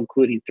people,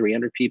 including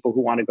 300 people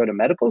who want to go to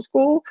medical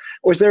school?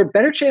 Or is there a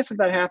better chance of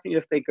that happening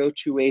if they go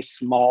to a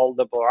small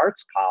liberal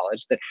arts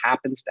college that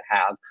happens to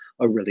have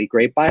a really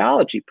great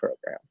biology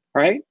program,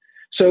 right?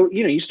 So,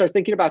 you start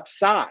thinking about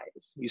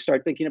size, you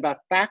start thinking about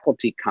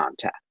faculty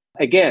contact.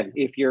 Again,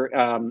 if you're,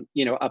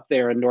 up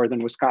there in northern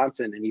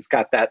Wisconsin and you've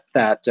got that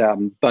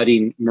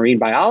budding marine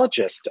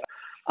biologist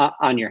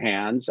on your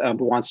hands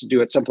who wants to do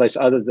it someplace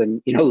other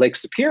than, Lake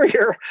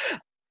Superior,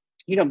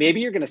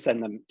 maybe you're going to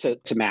send them to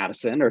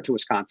Madison or to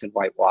Wisconsin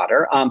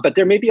Whitewater, but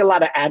there may be a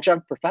lot of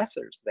adjunct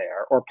professors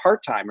there or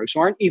part-timers who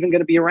aren't even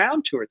going to be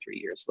around 2 or 3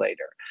 years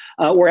later.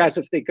 Whereas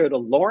if they go to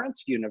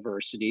Lawrence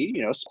University,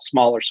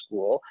 smaller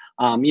school,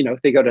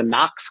 if they go to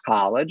Knox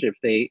College, if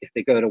they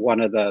go to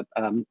one of the,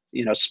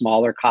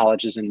 smaller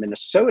colleges in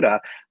Minnesota,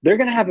 they're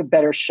going to have a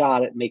better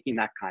shot at making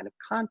that kind of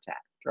contact.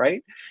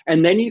 Right?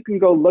 And then you can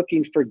go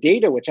looking for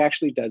data, which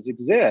actually does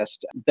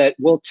exist, that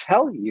will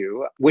tell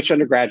you which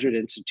undergraduate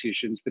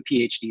institutions the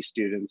PhD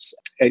students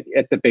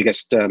at the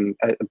biggest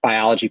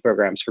biology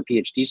programs for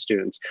PhD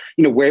students,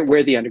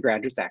 where the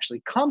undergraduates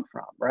actually come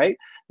from, right?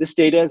 This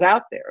data is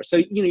out there.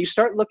 So, you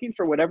start looking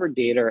for whatever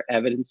data or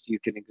evidence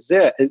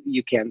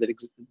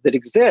that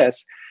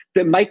exists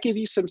that might give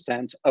you some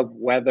sense of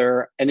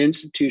whether an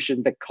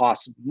institution that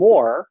costs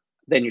more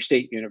than your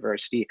state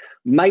university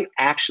might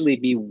actually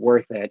be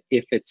worth it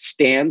if it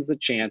stands the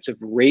chance of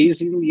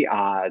raising the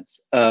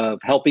odds of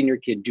helping your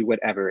kid do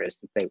whatever it is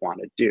that they want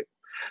to do.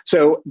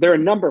 So there are a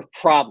number of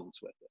problems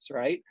with this,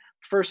 right?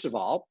 First of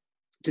all,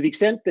 to the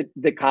extent that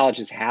the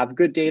colleges have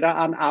good data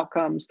on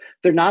outcomes,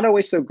 they're not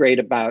always so great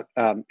about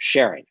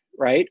sharing,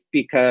 right?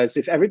 Because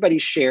if everybody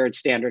shared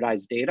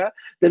standardized data,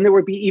 then there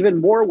would be even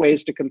more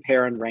ways to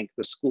compare and rank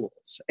the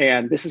schools.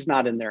 And this is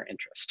not in their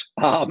interest.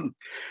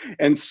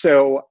 And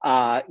so,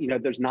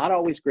 there's not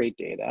always great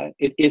data.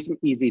 It isn't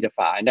easy to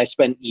find. I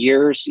spent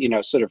years,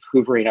 sort of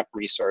hoovering up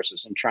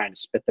resources and trying to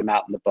spit them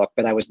out in the book,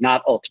 but I was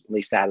not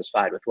ultimately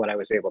satisfied with what I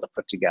was able to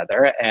put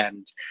together.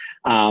 And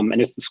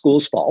it's the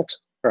school's fault,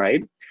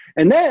 right?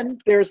 And then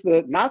there's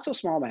the not so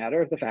small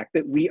matter of the fact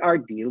that we are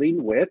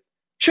dealing with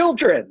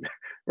children,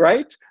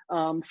 right?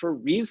 For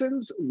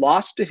reasons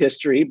lost to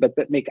history, but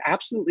that make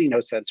absolutely no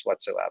sense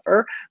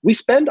whatsoever. We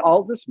spend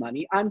all this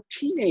money on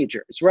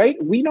teenagers, right?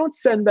 We don't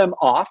send them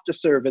off to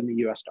serve in the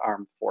U.S.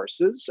 Armed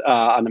Forces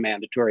on a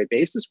mandatory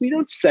basis. We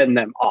don't send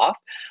them off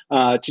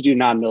to do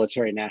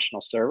non-military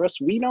national service.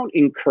 We don't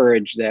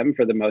encourage them,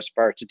 for the most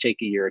part, to take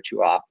a year or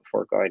two off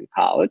before going to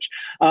college.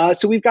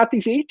 So we've got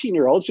these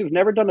 18-year-olds who've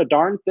never done a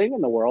darn thing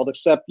in the world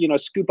except,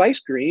 scoop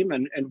ice cream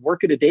and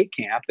work at a day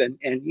camp and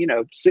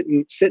sit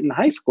in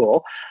high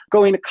school,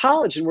 going to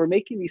college, and we're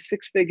making these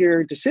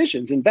six-figure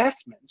decisions,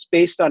 investments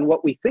based on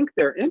what we think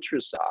their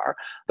interests are,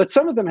 but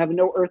some of them have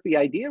no earthly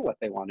idea what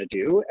they want to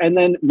do. And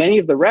then many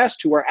of the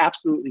rest who are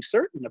absolutely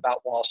certain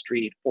about Wall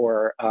Street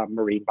or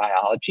marine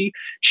biology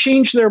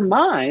change their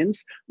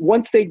minds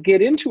once they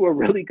get into a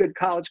really good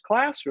college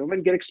classroom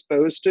and get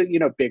exposed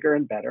to, bigger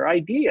and better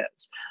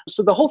ideas.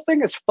 So the whole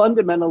thing is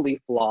fundamentally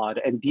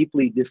flawed and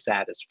deeply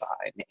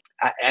dissatisfying.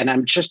 And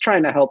I'm just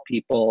trying to help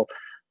people,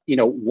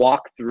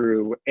 walk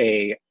through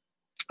a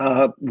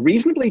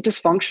reasonably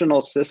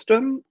dysfunctional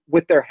system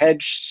with their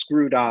head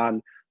screwed on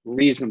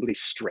reasonably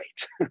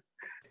straight.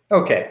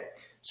 Okay,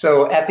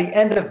 so at the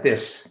end of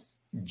this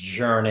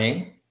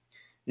journey,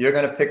 you're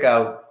going to pick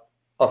out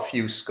a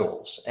few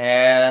schools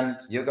and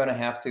you're going to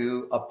have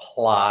to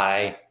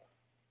apply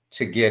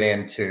to get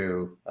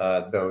into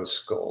those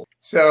schools.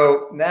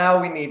 So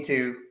now we need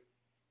to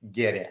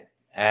get in.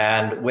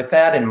 And with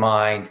that in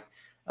mind,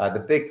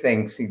 the big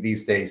thing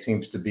these days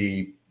seems to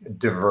be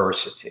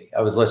diversity.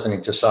 I was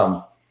listening to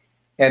some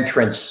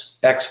entrance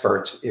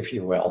experts, if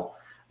you will,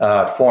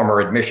 former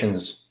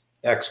admissions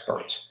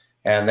experts,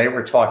 and they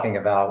were talking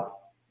about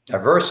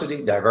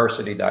diversity,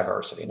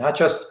 not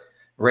just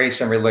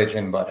race and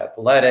religion, but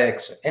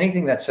athletics,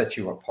 anything that sets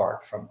you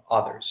apart from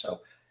others.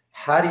 So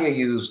how do you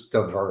use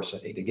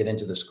diversity to get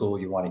into the school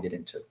you want to get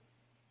into?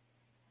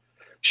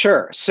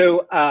 Sure.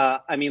 So,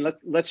 I mean,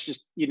 let's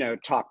just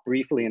talk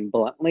briefly and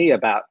bluntly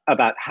about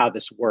how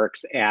this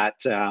works at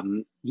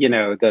the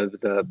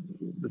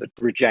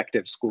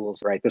rejective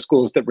schools, right? The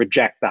schools that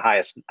reject the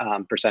highest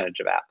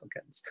percentage of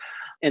applicants,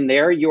 and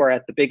there you are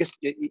at the biggest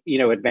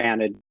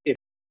advantage if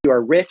you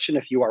are rich and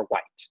if you are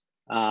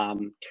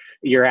white.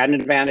 You're at an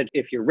advantage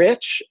if you're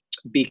rich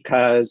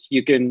because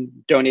you can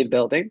donate a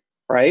building,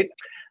 right?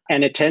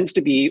 And it tends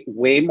to be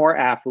way more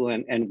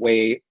affluent and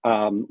way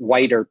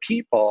whiter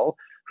people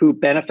who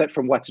benefit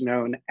from what's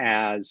known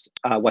as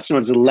a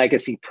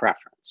legacy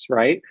preference,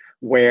 right?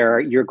 Where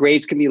your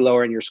grades can be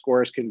lower and your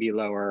scores can be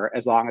lower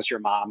as long as your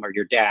mom or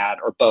your dad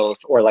or both,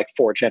 or like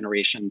 4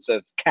 generations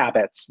of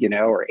Cabots,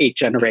 or 8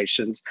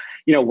 generations,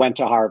 went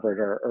to Harvard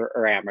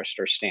or Amherst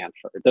or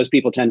Stanford. Those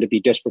people tend to be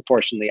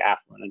disproportionately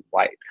affluent and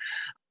white.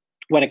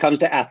 When it comes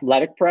to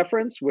athletic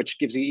preference, which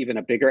gives you even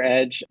a bigger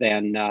edge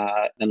than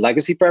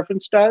legacy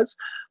preference does,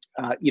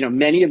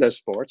 many of those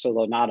sports,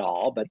 although not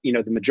all, but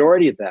the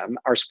majority of them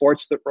are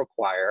sports that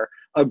require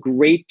a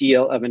great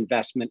deal of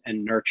investment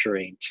and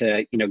nurturing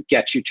to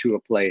get you to a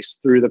place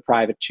through the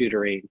private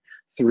tutoring,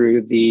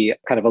 through the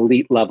kind of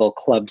elite level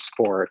club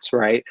sports,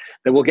 right?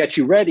 That will get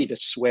you ready to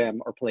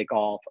swim or play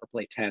golf or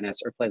play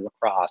tennis or play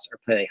lacrosse or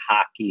play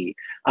hockey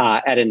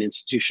at an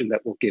institution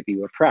that will give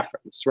you a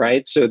preference,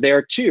 right? So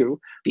there too,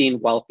 being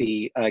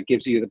wealthy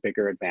gives you the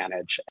bigger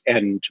advantage.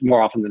 And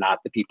more often than not,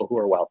 the people who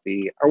are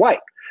wealthy are white.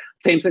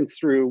 Same thing's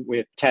true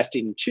with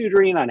testing and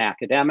tutoring on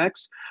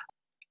academics.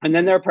 And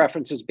then there are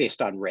preferences based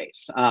on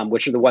race,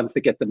 which are the ones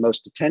that get the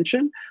most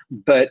attention,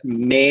 but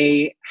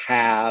may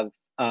have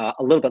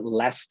a little bit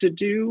less to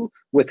do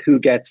with who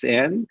gets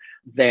in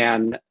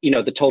than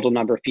the total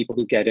number of people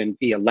who get in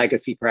via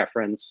legacy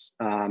preference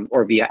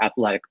or via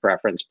athletic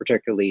preference,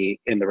 particularly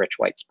in the rich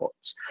white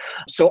sports.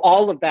 So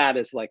all of that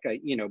is like a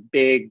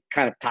big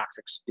kind of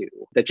toxic stew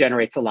that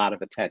generates a lot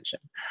of attention.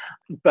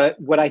 But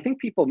what I think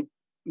people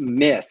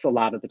miss a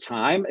lot of the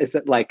time is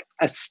that like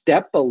a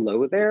step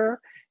below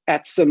there,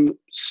 at some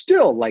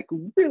still like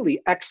really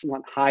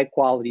excellent high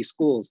quality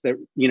schools that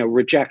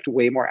reject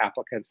way more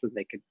applicants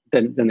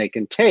than they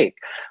can take,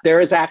 there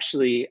is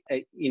actually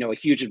a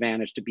huge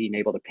advantage to being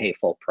able to pay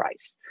full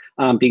price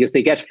because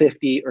they get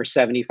 50 or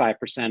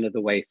 75% of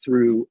the way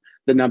through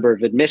the number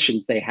of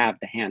admissions they have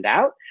to hand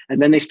out,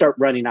 and then they start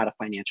running out of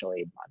financial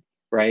aid money,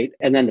 right?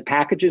 And then the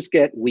packages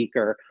get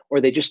weaker,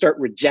 or they just start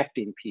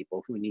rejecting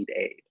people who need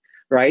aid,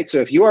 right? So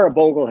if you are a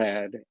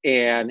Boglehead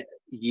and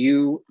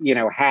you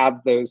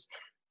have those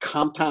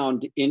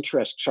compound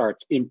interest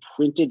charts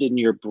imprinted in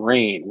your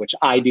brain, which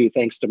I do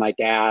thanks to my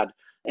dad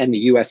and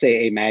the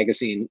USAA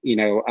magazine,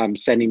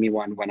 sending me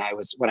one when I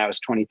was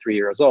 23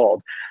 years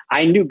old.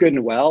 I knew good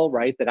and well,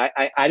 right, that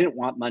I didn't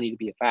want money to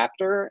be a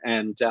factor,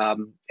 and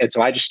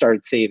so I just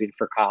started saving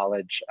for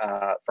college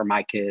for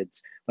my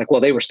kids.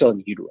 They were still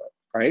in utero,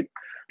 right?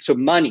 So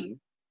money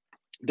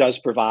does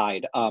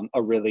provide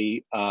a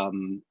really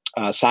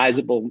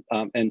sizable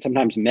and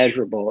sometimes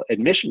measurable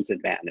admissions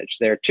advantage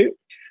there too.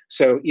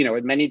 So,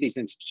 at many of these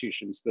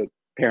institutions, the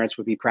parents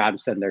would be proud to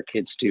send their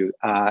kids to,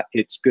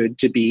 it's good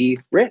to be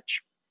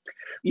rich.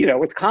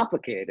 It's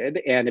complicated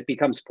and it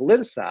becomes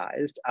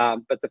politicized.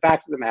 But the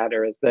fact of the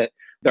matter is that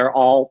there are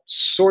all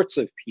sorts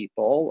of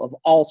people of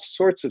all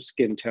sorts of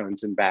skin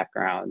tones and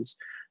backgrounds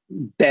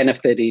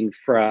benefiting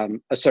from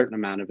a certain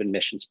amount of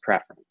admissions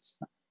preference.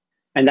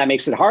 And that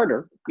makes it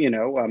harder,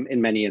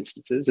 in many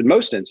instances, in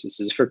most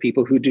instances, for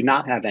people who do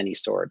not have any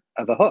sort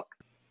of a hook.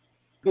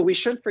 But we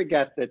shouldn't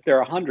forget that there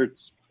are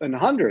hundreds and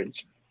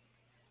hundreds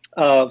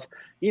of,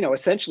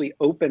 essentially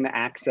open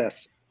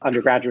access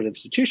undergraduate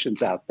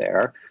institutions out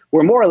there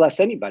where more or less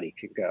anybody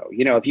can go,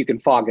 if you can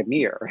fog a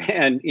mirror.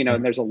 And,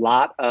 and there's a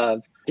lot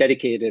of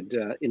dedicated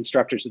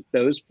instructors at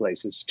those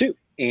places too.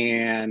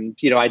 And,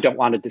 I don't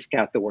want to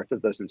discount the worth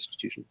of those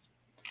institutions.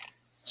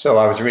 So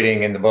I was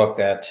reading in the book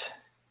that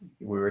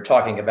we were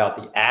talking about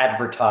the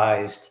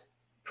advertised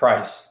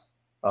price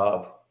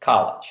of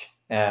college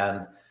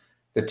and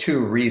the 2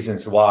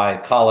 reasons why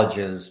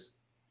colleges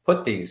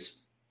put these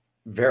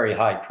very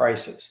high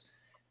prices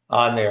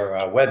on their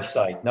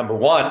website. Number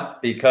 1,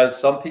 because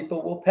some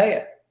people will pay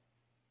it.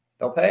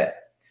 They'll pay it.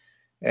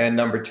 And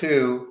number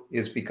 2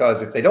 is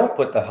because if they don't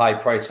put the high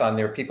price on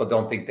there, people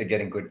don't think they're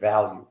getting good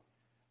value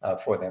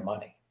for their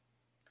money.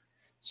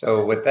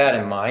 So with that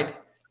in mind,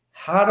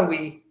 how do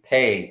we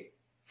pay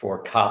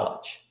for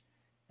college?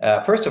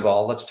 First of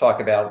all, let's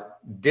talk about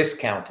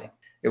discounting.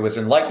 It was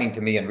enlightening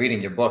to me in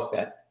reading your book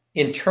that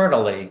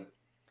internally,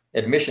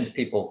 admissions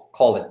people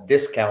call it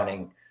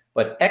discounting,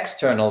 but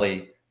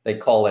externally, they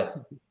call it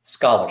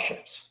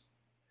scholarships.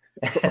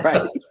 Right.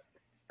 So,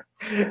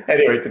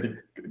 anyway, could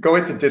you go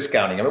into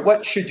discounting? I mean,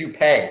 what should you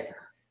pay?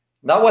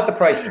 Not what the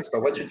price is,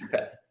 but what should you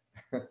pay?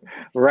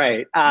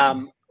 Right.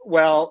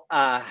 Well,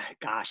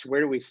 gosh, where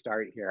do we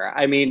start here?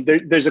 I mean,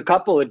 there's a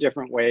couple of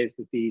different ways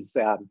that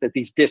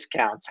these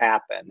discounts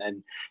happen,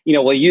 and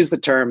we'll use the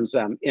terms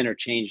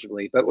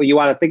interchangeably. But what you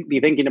want to be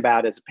thinking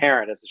about as a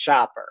parent, as a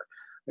shopper,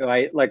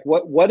 right? Like,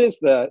 what is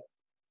the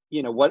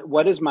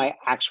what is my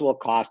actual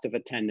cost of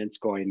attendance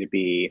going to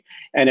be?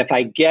 And if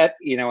I get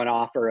an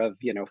offer of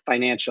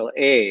financial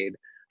aid,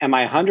 am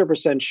I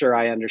 100% sure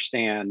I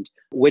understand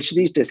which of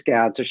these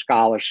discounts or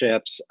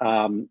scholarships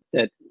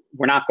that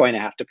we're not going to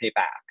have to pay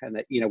back, and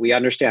that we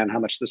understand how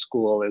much the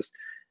school is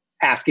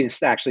asking us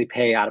to actually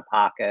pay out of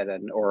pocket,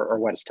 and or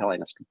what it's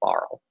telling us to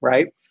borrow,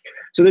 right?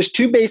 So there's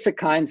two basic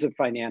kinds of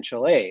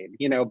financial aid.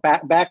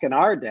 Back in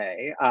our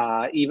day,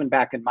 even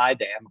back in my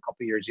day, I'm a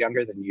couple years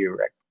younger than you,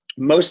 Rick.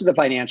 Most of the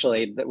financial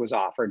aid that was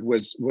offered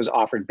was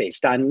offered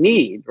based on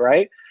need,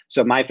 right?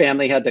 So my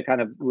family had to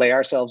kind of lay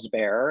ourselves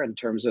bare in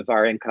terms of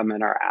our income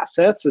and our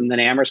assets, and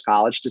then Amherst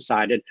College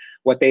decided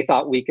what they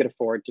thought we could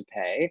afford to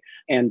pay,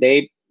 and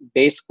they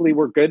basically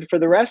were good for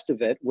the rest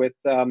of it with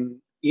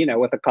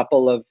with a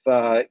couple of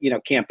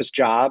campus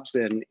jobs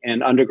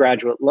and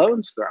undergraduate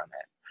loans thrown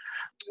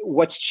in.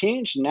 What's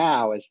changed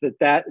now is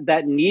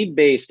that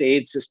need-based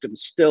aid system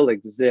still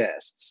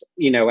exists,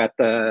 at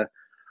the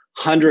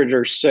 100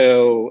 or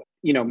so,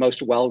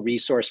 most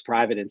well-resourced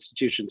private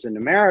institutions in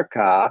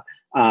America.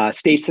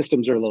 State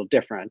systems are a little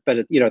different, but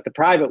at the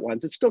private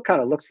ones, it still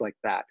kind of looks like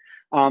that.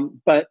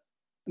 But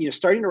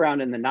starting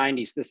around in the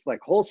 90s, this like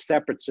whole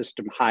separate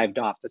system hived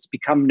off that's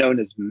become known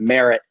as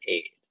merit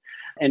aid.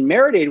 And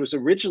merit aid was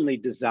originally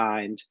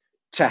designed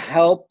to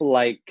help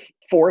like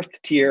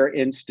fourth tier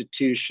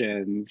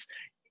institutions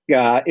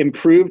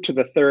improve to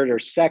the third or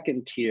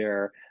second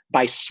tier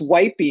by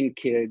swiping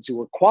kids who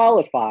were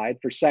qualified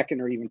for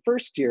second or even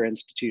first tier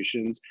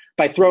institutions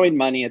by throwing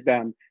money at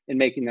them and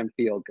making them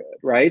feel good,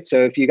 right?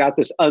 So if you got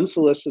this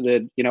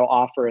unsolicited,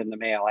 offer in the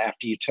mail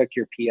after you took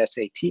your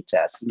PSAT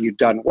test and you've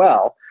done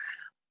well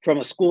from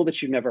a school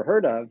that you've never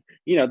heard of,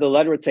 the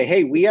letter would say,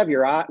 hey, we have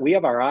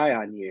our eye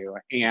on you,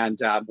 and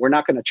we're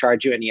not going to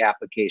charge you any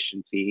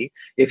application fee.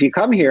 If you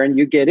come here and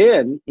you get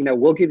in,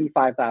 we'll give you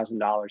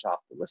 $5,000 off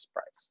the list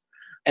price.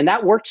 And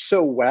that worked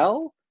so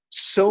well.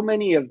 So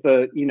many of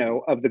the,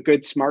 of the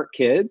good, smart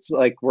kids,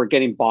 like were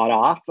getting bought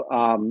off,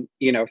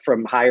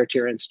 from higher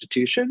tier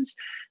institutions,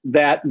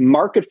 that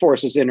market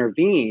forces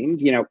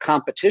intervened,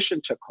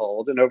 competition took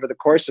hold. And over the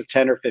course of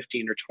 10 or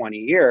 15 or 20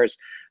 years,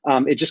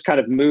 it just kind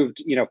of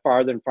moved,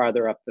 farther and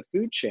farther up the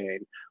food chain,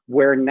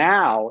 where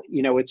now,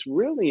 it's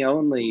really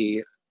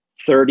only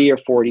 30 or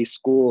 40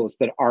 schools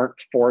that aren't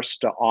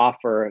forced to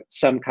offer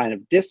some kind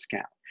of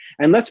discount.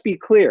 And let's be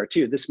clear,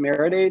 too, this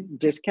merit aid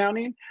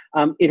discounting,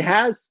 it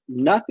has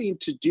nothing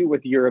to do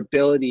with your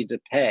ability to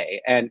pay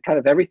and kind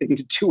of everything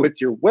to do with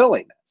your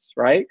willingness,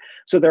 right?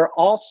 So there are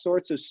all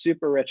sorts of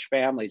super rich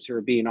families who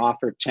are being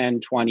offered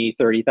 $10,000, $20,000,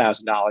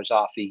 $30,000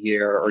 off a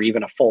year or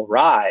even a full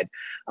ride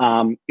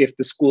if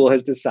the school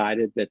has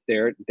decided that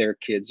their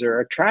kids are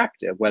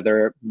attractive,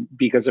 whether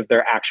because of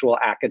their actual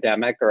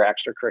academic or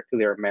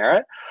extracurricular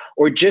merit,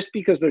 or just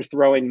because they're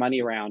throwing money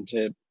around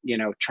to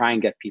try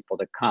and get people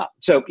to come.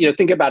 So,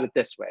 think about it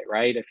this way,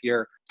 right? If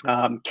you're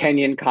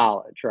Kenyon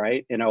College,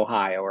 right, in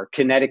Ohio, or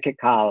Connecticut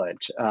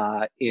College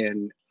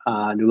in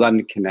New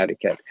London,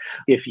 Connecticut,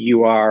 if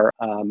you are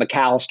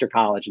Macalester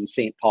College in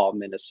St. Paul,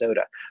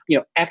 Minnesota,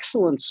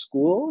 excellent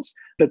schools,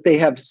 but they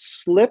have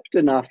slipped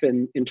enough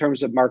in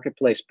terms of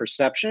marketplace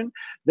perception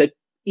that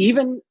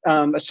even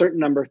a certain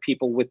number of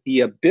people with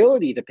the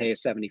ability to pay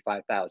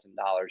 $75,000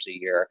 a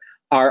year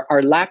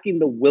are lacking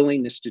the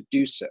willingness to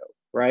do so.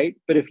 Right?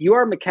 But if you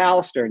are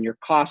Macalester and your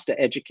cost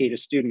to educate a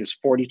student is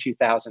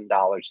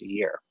 $42,000 a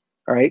year,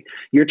 all right,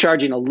 you're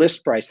charging a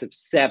list price of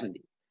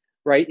 $70,000,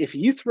 right? If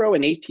you throw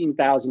an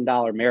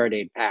 $18,000 merit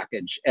aid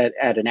package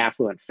at an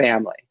affluent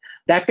family,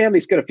 that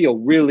family's going to feel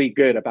really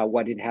good about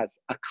what it has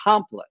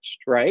accomplished,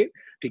 right?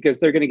 Because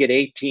they're going to get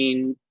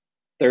 18,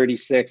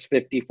 36,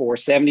 54,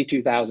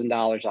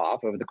 $72,000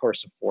 off over the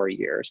course of 4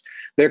 years.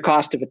 Their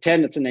cost of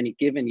attendance in any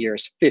given year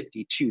is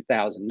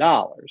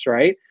 $52,000,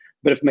 right?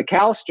 But if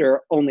Macalester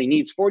only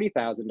needs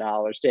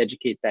 $40,000 to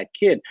educate that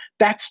kid,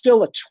 that's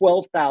still a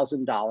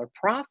 $12,000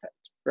 profit,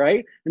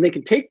 right? And they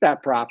can take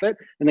that profit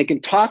and they can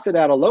toss it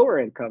at a lower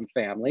income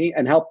family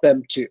and help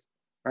them too,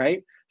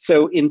 right?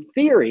 So in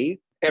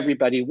theory,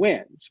 everybody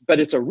wins,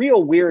 but it's a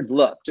real weird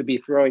look to be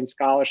throwing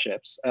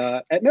scholarships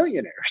at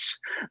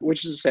millionaires,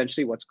 which is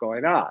essentially what's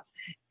going on.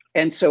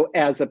 And so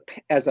as a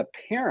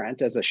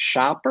parent, as a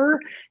shopper,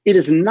 it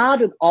is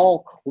not at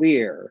all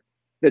clear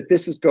that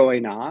this is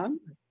going on,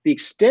 the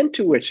extent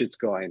to which it's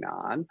going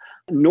on,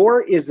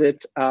 nor is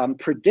it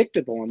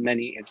predictable in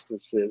many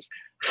instances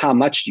how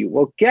much you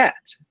will get,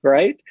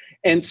 right?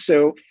 And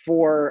so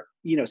for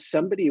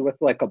somebody with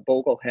like a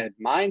boglehead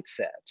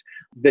mindset,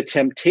 the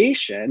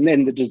temptation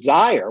and the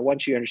desire,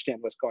 once you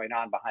understand what's going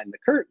on behind the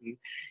curtain,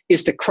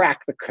 is to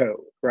crack the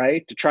code,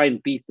 right? To try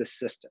and beat the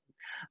system.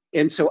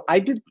 And so I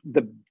did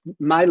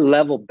my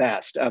level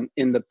best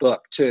in the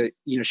book to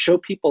show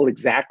people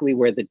exactly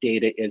where the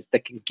data is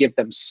that can give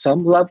them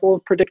some level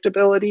of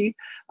predictability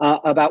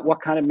about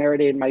what kind of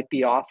merit aid might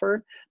be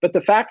offered. But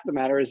the fact of the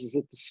matter is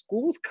that the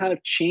schools kind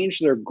of change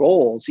their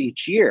goals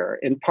each year,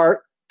 in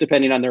part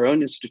depending on their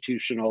own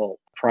institutional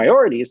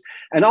priorities,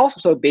 and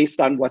also based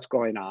on what's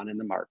going on in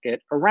the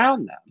market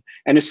around them.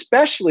 And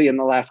especially in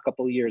the last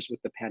couple of years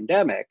with the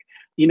pandemic,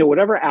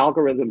 whatever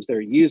algorithms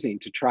they're using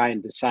to try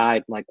and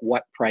decide like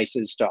what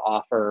prices to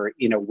offer,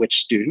 which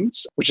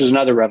students, which is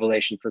another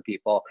revelation for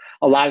people.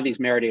 A lot of these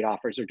merit aid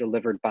offers are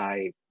delivered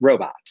by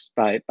robots,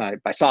 by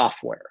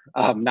software,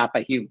 not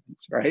by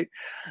humans, right?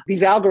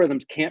 These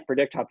algorithms can't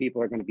predict how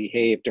people are going to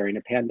behave during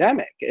a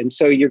pandemic. And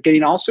so you're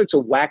getting all sorts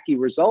of wacky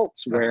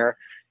results where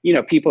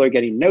people are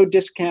getting no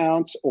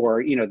discounts,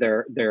 or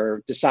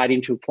they're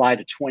deciding to apply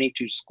to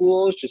 22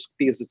 schools just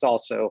because it's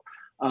also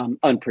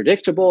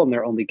unpredictable, and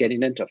they're only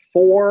getting into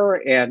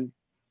 4, and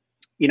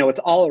it's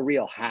all a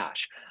real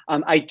hash.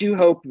 I do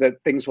hope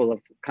that things will have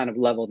kind of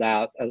leveled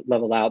out, and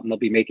they'll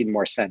be making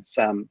more sense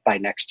by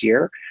next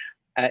year.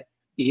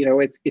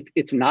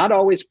 It's not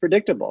always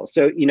predictable.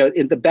 So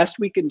the best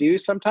we can do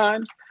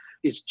sometimes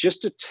is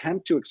just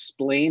attempt to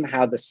explain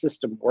how the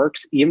system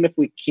works, even if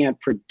we can't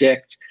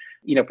predict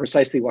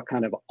precisely what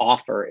kind of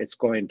offer it's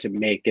going to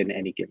make in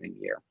any given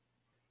year.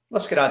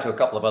 Let's get on to a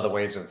couple of other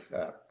ways of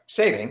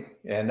saving,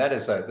 and that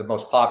is the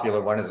most popular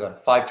one is a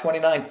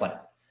 529 plan.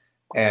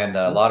 And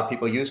a lot of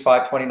people use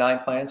 529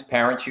 plans.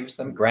 Parents use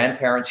them,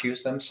 grandparents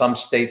use them. Some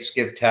states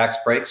give tax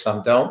breaks,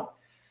 some don't.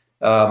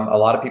 A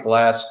lot of people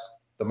ask,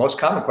 the most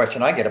common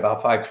question I get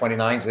about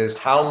 529s is,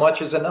 how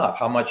much is enough?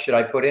 How much should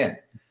I put in?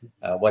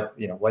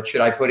 What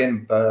should I put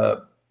in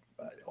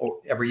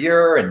every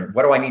year, and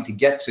what do I need to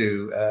get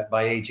to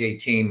by age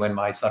 18 when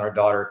my son or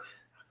daughter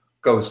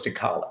goes to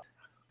college?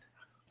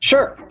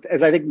 Sure.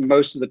 As I think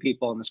most of the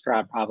people in this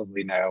crowd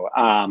probably know,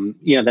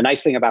 the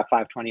nice thing about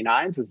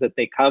 529s is that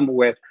they come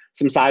with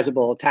some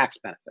sizable tax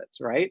benefits,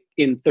 right?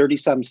 In 30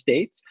 some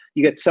states,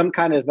 you get some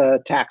kind of a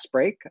tax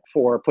break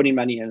for putting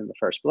money in the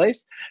first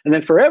place. And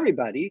then for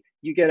everybody,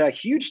 you get a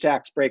huge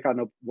tax break on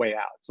the way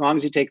out. As long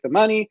as you take the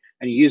money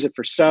and you use it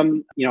for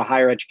some,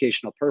 higher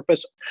educational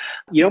purpose,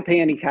 you don't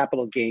pay any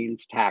capital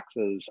gains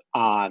taxes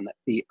on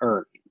the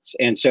earnings.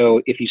 And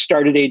so if you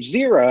start at age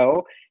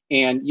 0,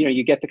 and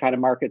you get the kind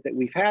of market that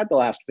we've had the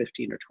last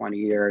 15 or 20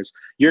 years,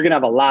 you're going to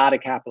have a lot of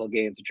capital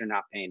gains that you're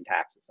not paying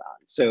taxes on.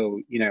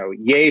 So,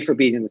 yay for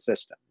beating the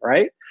system,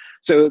 right?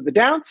 So the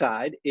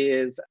downside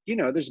is,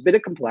 there's a bit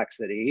of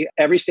complexity.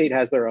 Every state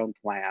has their own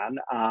plan.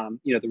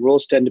 The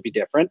rules tend to be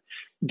different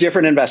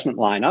investment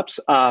lineups.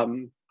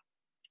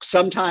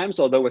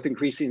 Sometimes, although with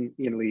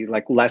increasingly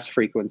less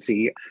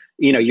frequency,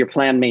 your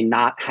plan may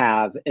not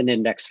have an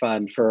index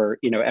fund for,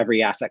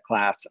 every asset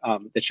class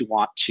that you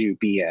want to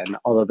be in,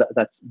 although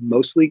that's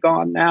mostly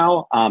gone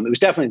now. It was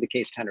definitely the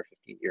case 10 or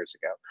 15 years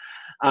ago.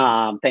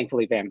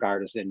 Thankfully,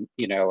 Vanguard is in,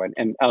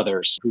 and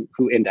others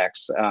who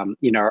index,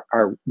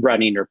 are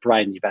running or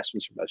providing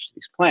investments for most of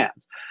these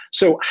plans.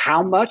 So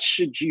how much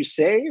should you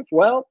save?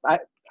 Well, I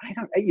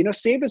don't,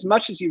 save as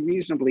much as you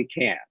reasonably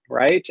can,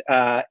 right?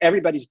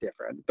 Everybody's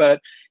different,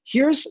 but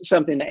here's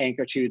something to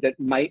anchor to that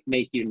might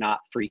make you not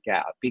freak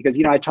out, because,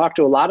 I talk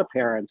to a lot of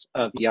parents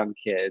of young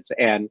kids,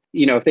 and,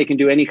 if they can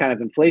do any kind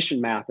of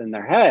inflation math in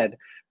their head,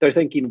 they're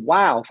thinking,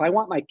 wow, if I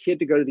want my kid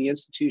to go to the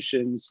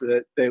institutions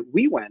that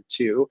we went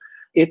to,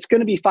 it's going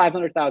to be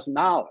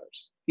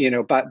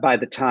 $500,000, by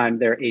the time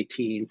they're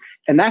 18.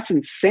 And that's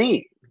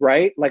insane.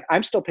 Right?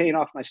 I'm still paying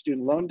off my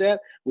student loan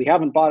debt. We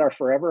haven't bought our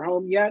forever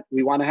home yet.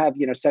 We want to have,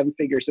 7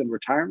 figures in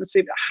retirement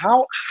saved.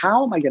 How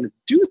am I going to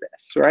do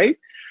this? Right?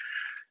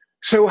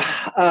 So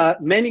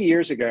many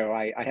years ago,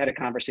 I had a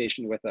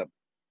conversation with a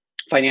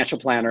financial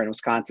planner in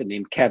Wisconsin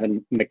named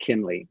Kevin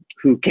McKinley,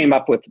 who came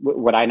up with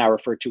what I now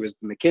refer to as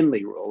the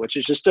McKinley rule, which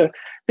is just to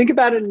think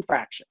about it in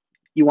fraction.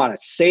 You want to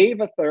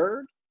save a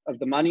third of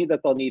the money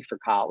that they'll need for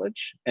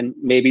college. And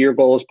maybe your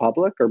goal is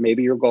public, or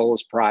maybe your goal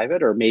is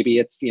private, or maybe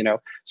it's,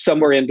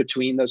 somewhere in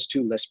between those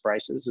two list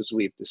prices, as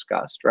we've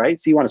discussed,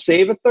 right? So you want to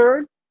save a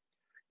third,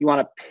 you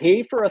want to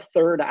pay for a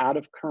third out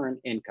of current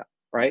income,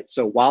 right?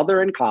 So while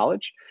they're in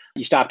college,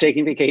 you stop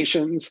taking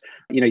vacations,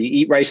 you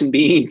eat rice and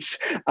beans,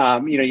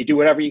 you do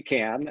whatever you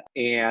can,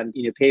 and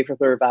you pay for a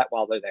third of that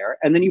while they're there.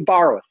 And then you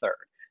borrow a third.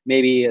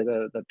 Maybe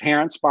the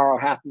parents borrow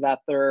half of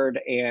that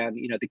third, and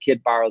the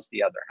kid borrows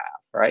the other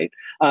half, right?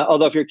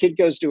 Although if your kid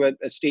goes to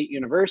a state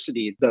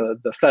university,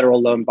 the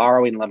federal loan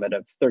borrowing limit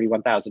of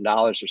 $31,000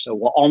 or so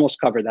will almost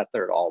cover that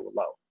third all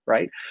alone,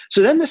 right?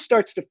 So then this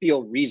starts to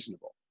feel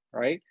reasonable,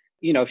 right?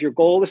 If your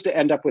goal is to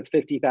end up with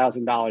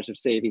 $50,000 of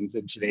savings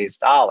in today's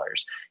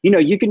dollars,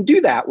 you can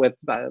do that with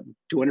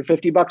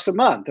 $250 a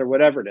month or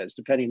whatever it is,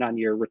 depending on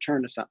your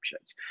return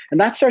assumptions. And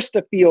that starts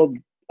to feel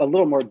a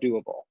little more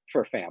doable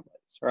for families,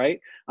 right?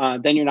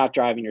 Then you're not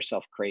driving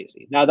yourself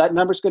crazy. Now that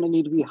number is going to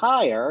need to be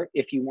higher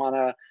if you want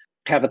to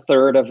have a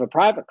third of a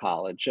private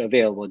college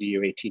available to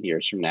you 18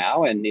 years from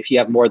now. And if you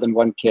have more than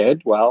one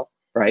kid, well,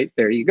 right?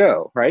 There you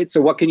go, right?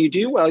 So what can you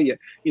do? Well, you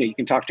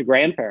can talk to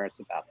grandparents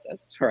about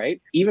this,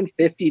 right? Even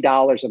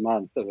 $50 a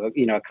month of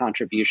a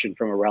contribution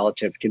from a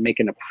relative can make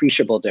an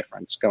appreciable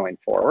difference going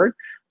forward.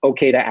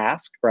 Okay to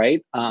ask,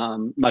 right?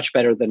 Much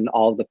better than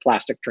all the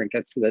plastic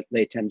trinkets that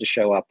they tend to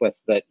show up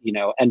with that,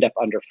 end up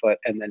underfoot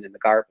and then in the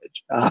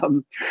garbage.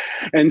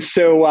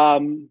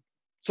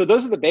 So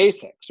those are the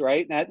basics,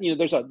 right? That,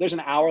 there's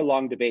an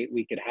hour-long debate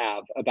we could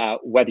have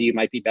about whether you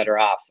might be better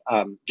off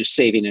just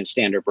saving in a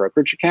standard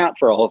brokerage account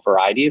for a whole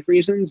variety of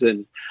reasons,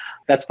 and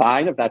that's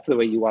fine if that's the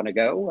way you want to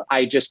go.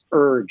 I just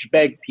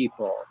beg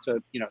people to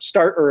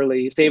start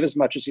early, save as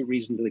much as you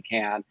reasonably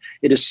can.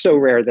 It is so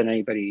rare that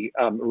anybody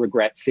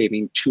regrets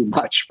saving too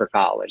much for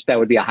college. That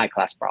would be a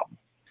high-class problem.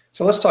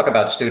 So let's talk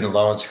about student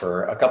loans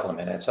for a couple of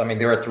minutes. I mean,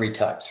 there are three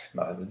types: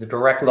 the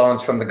direct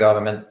loans from the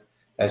government,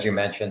 as you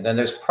mentioned, then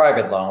there's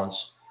private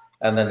loans,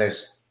 and then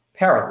there's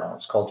parent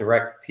loans called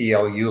direct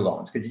PLU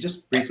loans. Could you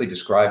just briefly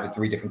describe the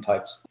three different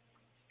types?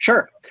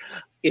 Sure.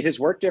 It has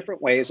worked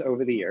different ways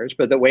over the years,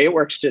 but the way it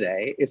works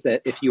today is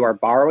that if you are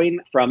borrowing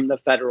from the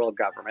federal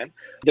government,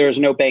 there's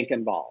no bank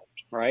involved,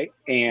 right?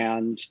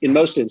 And in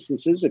most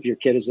instances, if your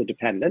kid is a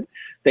dependent,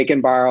 they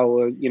can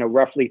borrow,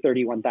 roughly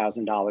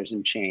 $31,000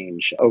 in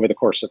change over the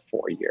course of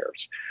 4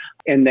 years.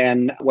 And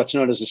then what's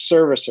known as a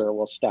servicer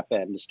will step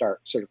in to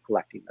start sort of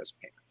collecting those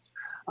payments.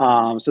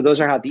 So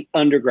those are how the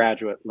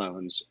undergraduate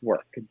loans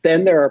work.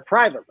 Then there are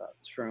private loans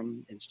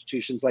from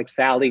institutions like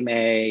Sallie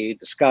Mae,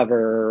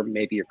 Discover,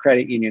 maybe your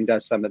credit union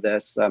does some of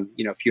this, a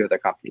few other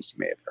companies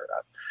you may have heard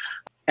of.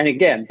 And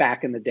again,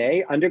 back in the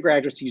day,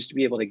 undergraduates used to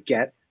be able to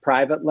get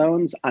private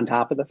loans on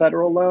top of the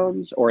federal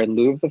loans or in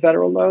lieu of the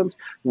federal loans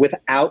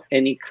without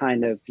any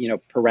kind of,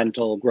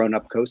 parental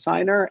grown-up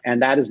cosigner.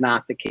 And that is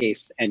not the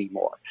case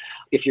anymore.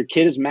 If your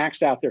kid has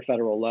maxed out their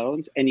federal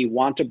loans and you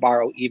want to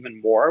borrow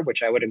even more,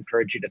 which I would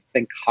encourage you to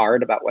think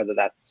hard about whether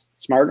that's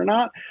smart or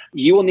not,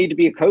 you will need to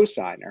be a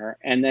cosigner.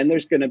 And then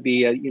there's going to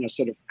be a,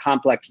 sort of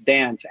complex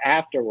dance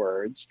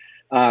afterwards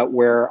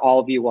where all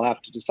of you will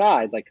have to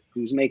decide like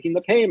who's making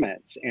the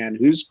payments and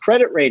whose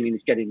credit rating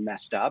is getting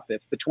messed up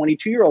if the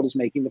 22-year-old is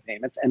making the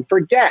payments and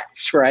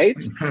forgets, right?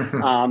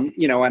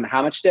 And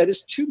how much debt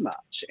is too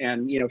much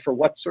and, for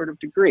what sort of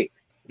degree.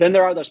 Then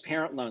there are those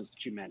parent loans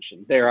that you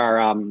mentioned. There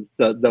are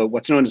the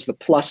what's known as the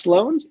PLUS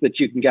loans that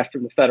you can get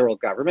from the federal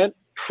government.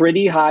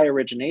 Pretty high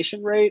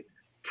origination rate,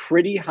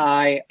 pretty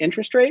high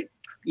interest rate.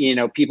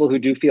 People who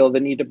do feel the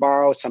need to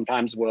borrow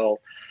sometimes will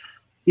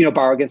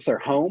borrow against their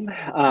home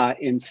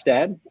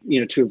instead,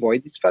 to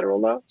avoid these federal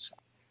loans.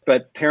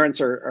 But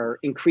parents are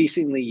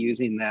increasingly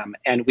using them.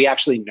 And we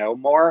actually know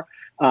more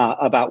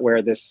about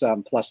where this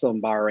PLUS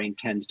loan borrowing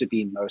tends to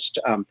be most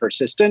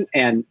persistent.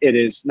 And it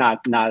is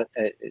not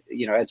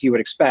as you would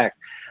expect,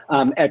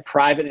 at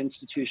private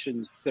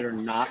institutions that are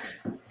not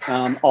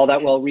all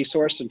that well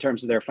resourced in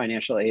terms of their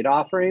financial aid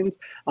offerings.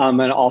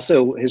 And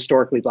also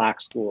historically Black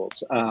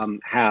schools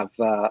have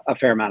a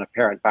fair amount of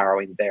parent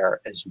borrowing there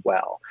as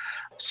well.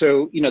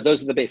 So,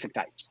 those are the basic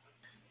types.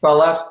 Well,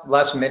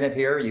 last minute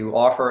here, you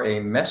offer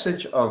a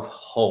message of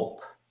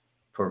hope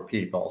for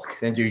people.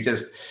 Can you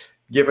just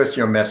give us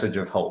your message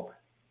of hope?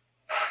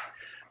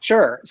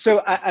 Sure.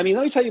 So, let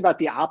me tell you about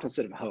the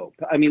opposite of hope.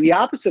 The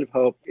opposite of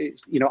hope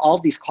is, all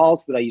of these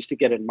calls that I used to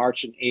get in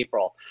March and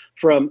April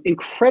from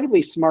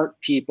incredibly smart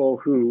people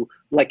who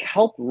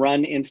help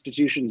run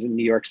institutions in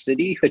New York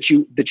City that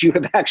you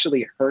have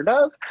actually heard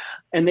of.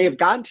 And they have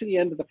gotten to the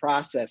end of the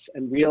process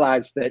and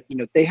realized that,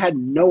 they had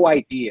no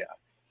idea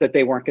that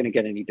they weren't going to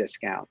get any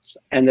discounts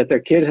and that their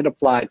kid had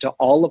applied to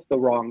all of the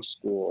wrong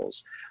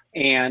schools.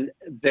 And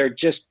they're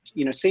just,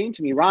 saying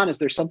to me, Ron, is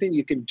there something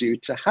you can do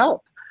to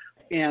help?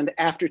 And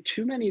after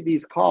too many of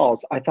these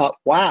calls, I thought,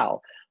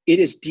 wow, it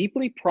is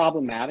deeply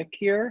problematic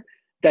here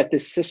that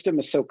this system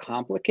is so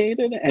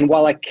complicated. And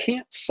while I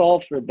can't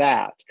solve for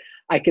that,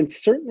 I can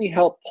certainly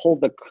help pull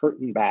the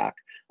curtain back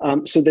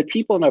so that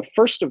people know,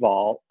 first of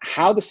all,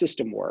 how the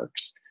system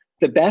works,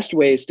 the best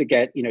ways to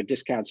get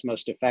discounts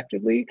most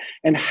effectively,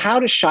 and how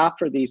to shop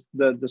for the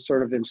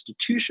sort of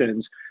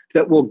institutions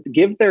that will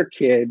give their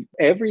kid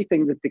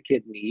everything that the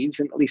kid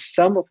needs and at least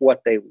some of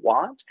what they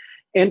want.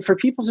 And for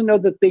people to know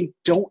that they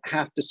don't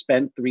have to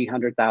spend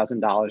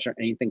 $300,000 or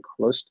anything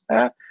close to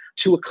that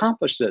to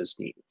accomplish those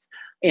needs.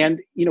 And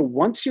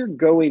once you're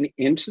going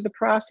into the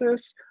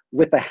process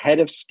with a head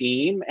of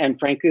steam and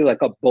frankly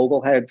like a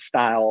Boglehead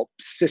style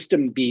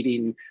system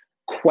beating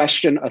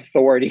question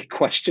authority,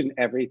 question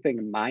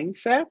everything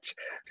mindset,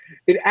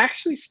 it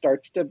actually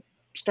starts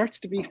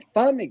to be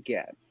fun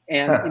again.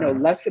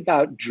 And less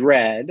about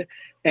dread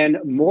and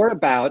more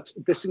about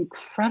this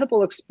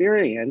incredible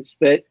experience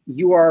that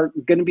you are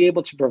going to be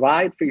able to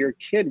provide for your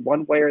kid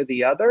one way or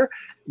the other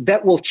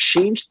that will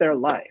change their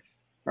life,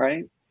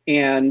 right?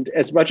 And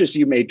as much as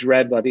you may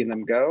dread letting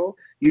them go,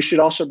 you should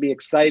also be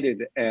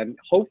excited and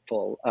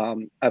hopeful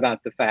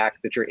about the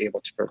fact that you're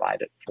able to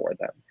provide it for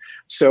them.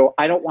 So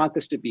I don't want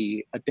this to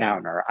be a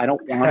downer. I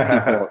don't want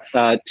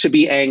people to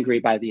be angry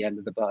by the end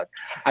of the book.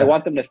 I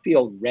want them to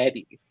feel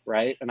ready,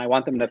 right? And I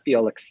want them to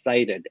feel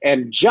excited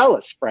and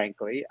jealous,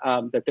 frankly,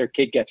 that their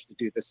kid gets to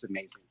do this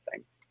amazing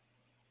thing.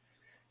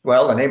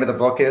 Well, the name of the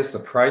book is The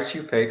Price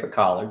You Pay for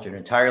College, an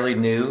entirely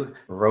new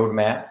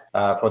roadmap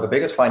for the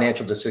biggest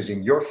financial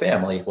decision your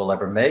family will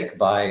ever make,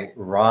 by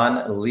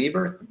Ron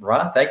Lieber.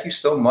 Ron, thank you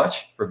so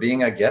much for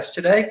being our guest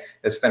today.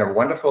 It's been a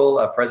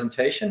wonderful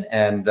presentation,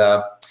 and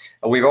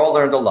we've all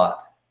learned a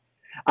lot.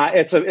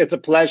 It's a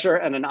pleasure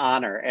and an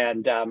honor,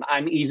 and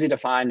I'm easy to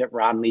find at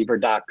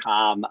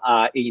ronlieber.com.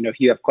 If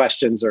you have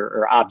questions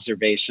or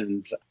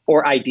observations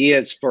or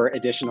ideas for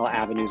additional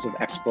avenues of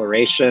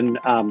exploration,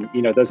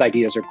 those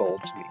ideas are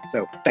gold to me.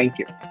 So thank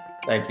you.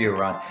 Thank you,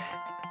 Ron.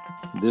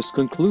 This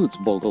concludes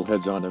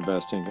Bogleheads on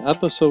Investing,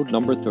 episode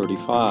number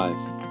 35.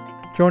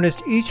 Join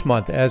us each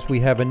month as we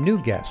have a new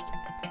guest.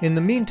 In the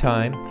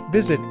meantime,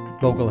 visit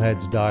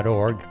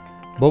bogleheads.org,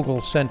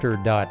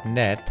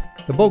 boglecenter.net,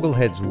 the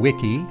Bogleheads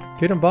Wiki,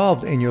 get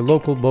involved in your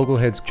local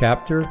Bogleheads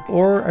chapter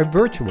or a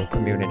virtual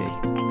community,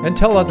 and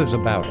tell others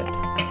about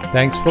it.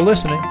 Thanks for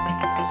listening.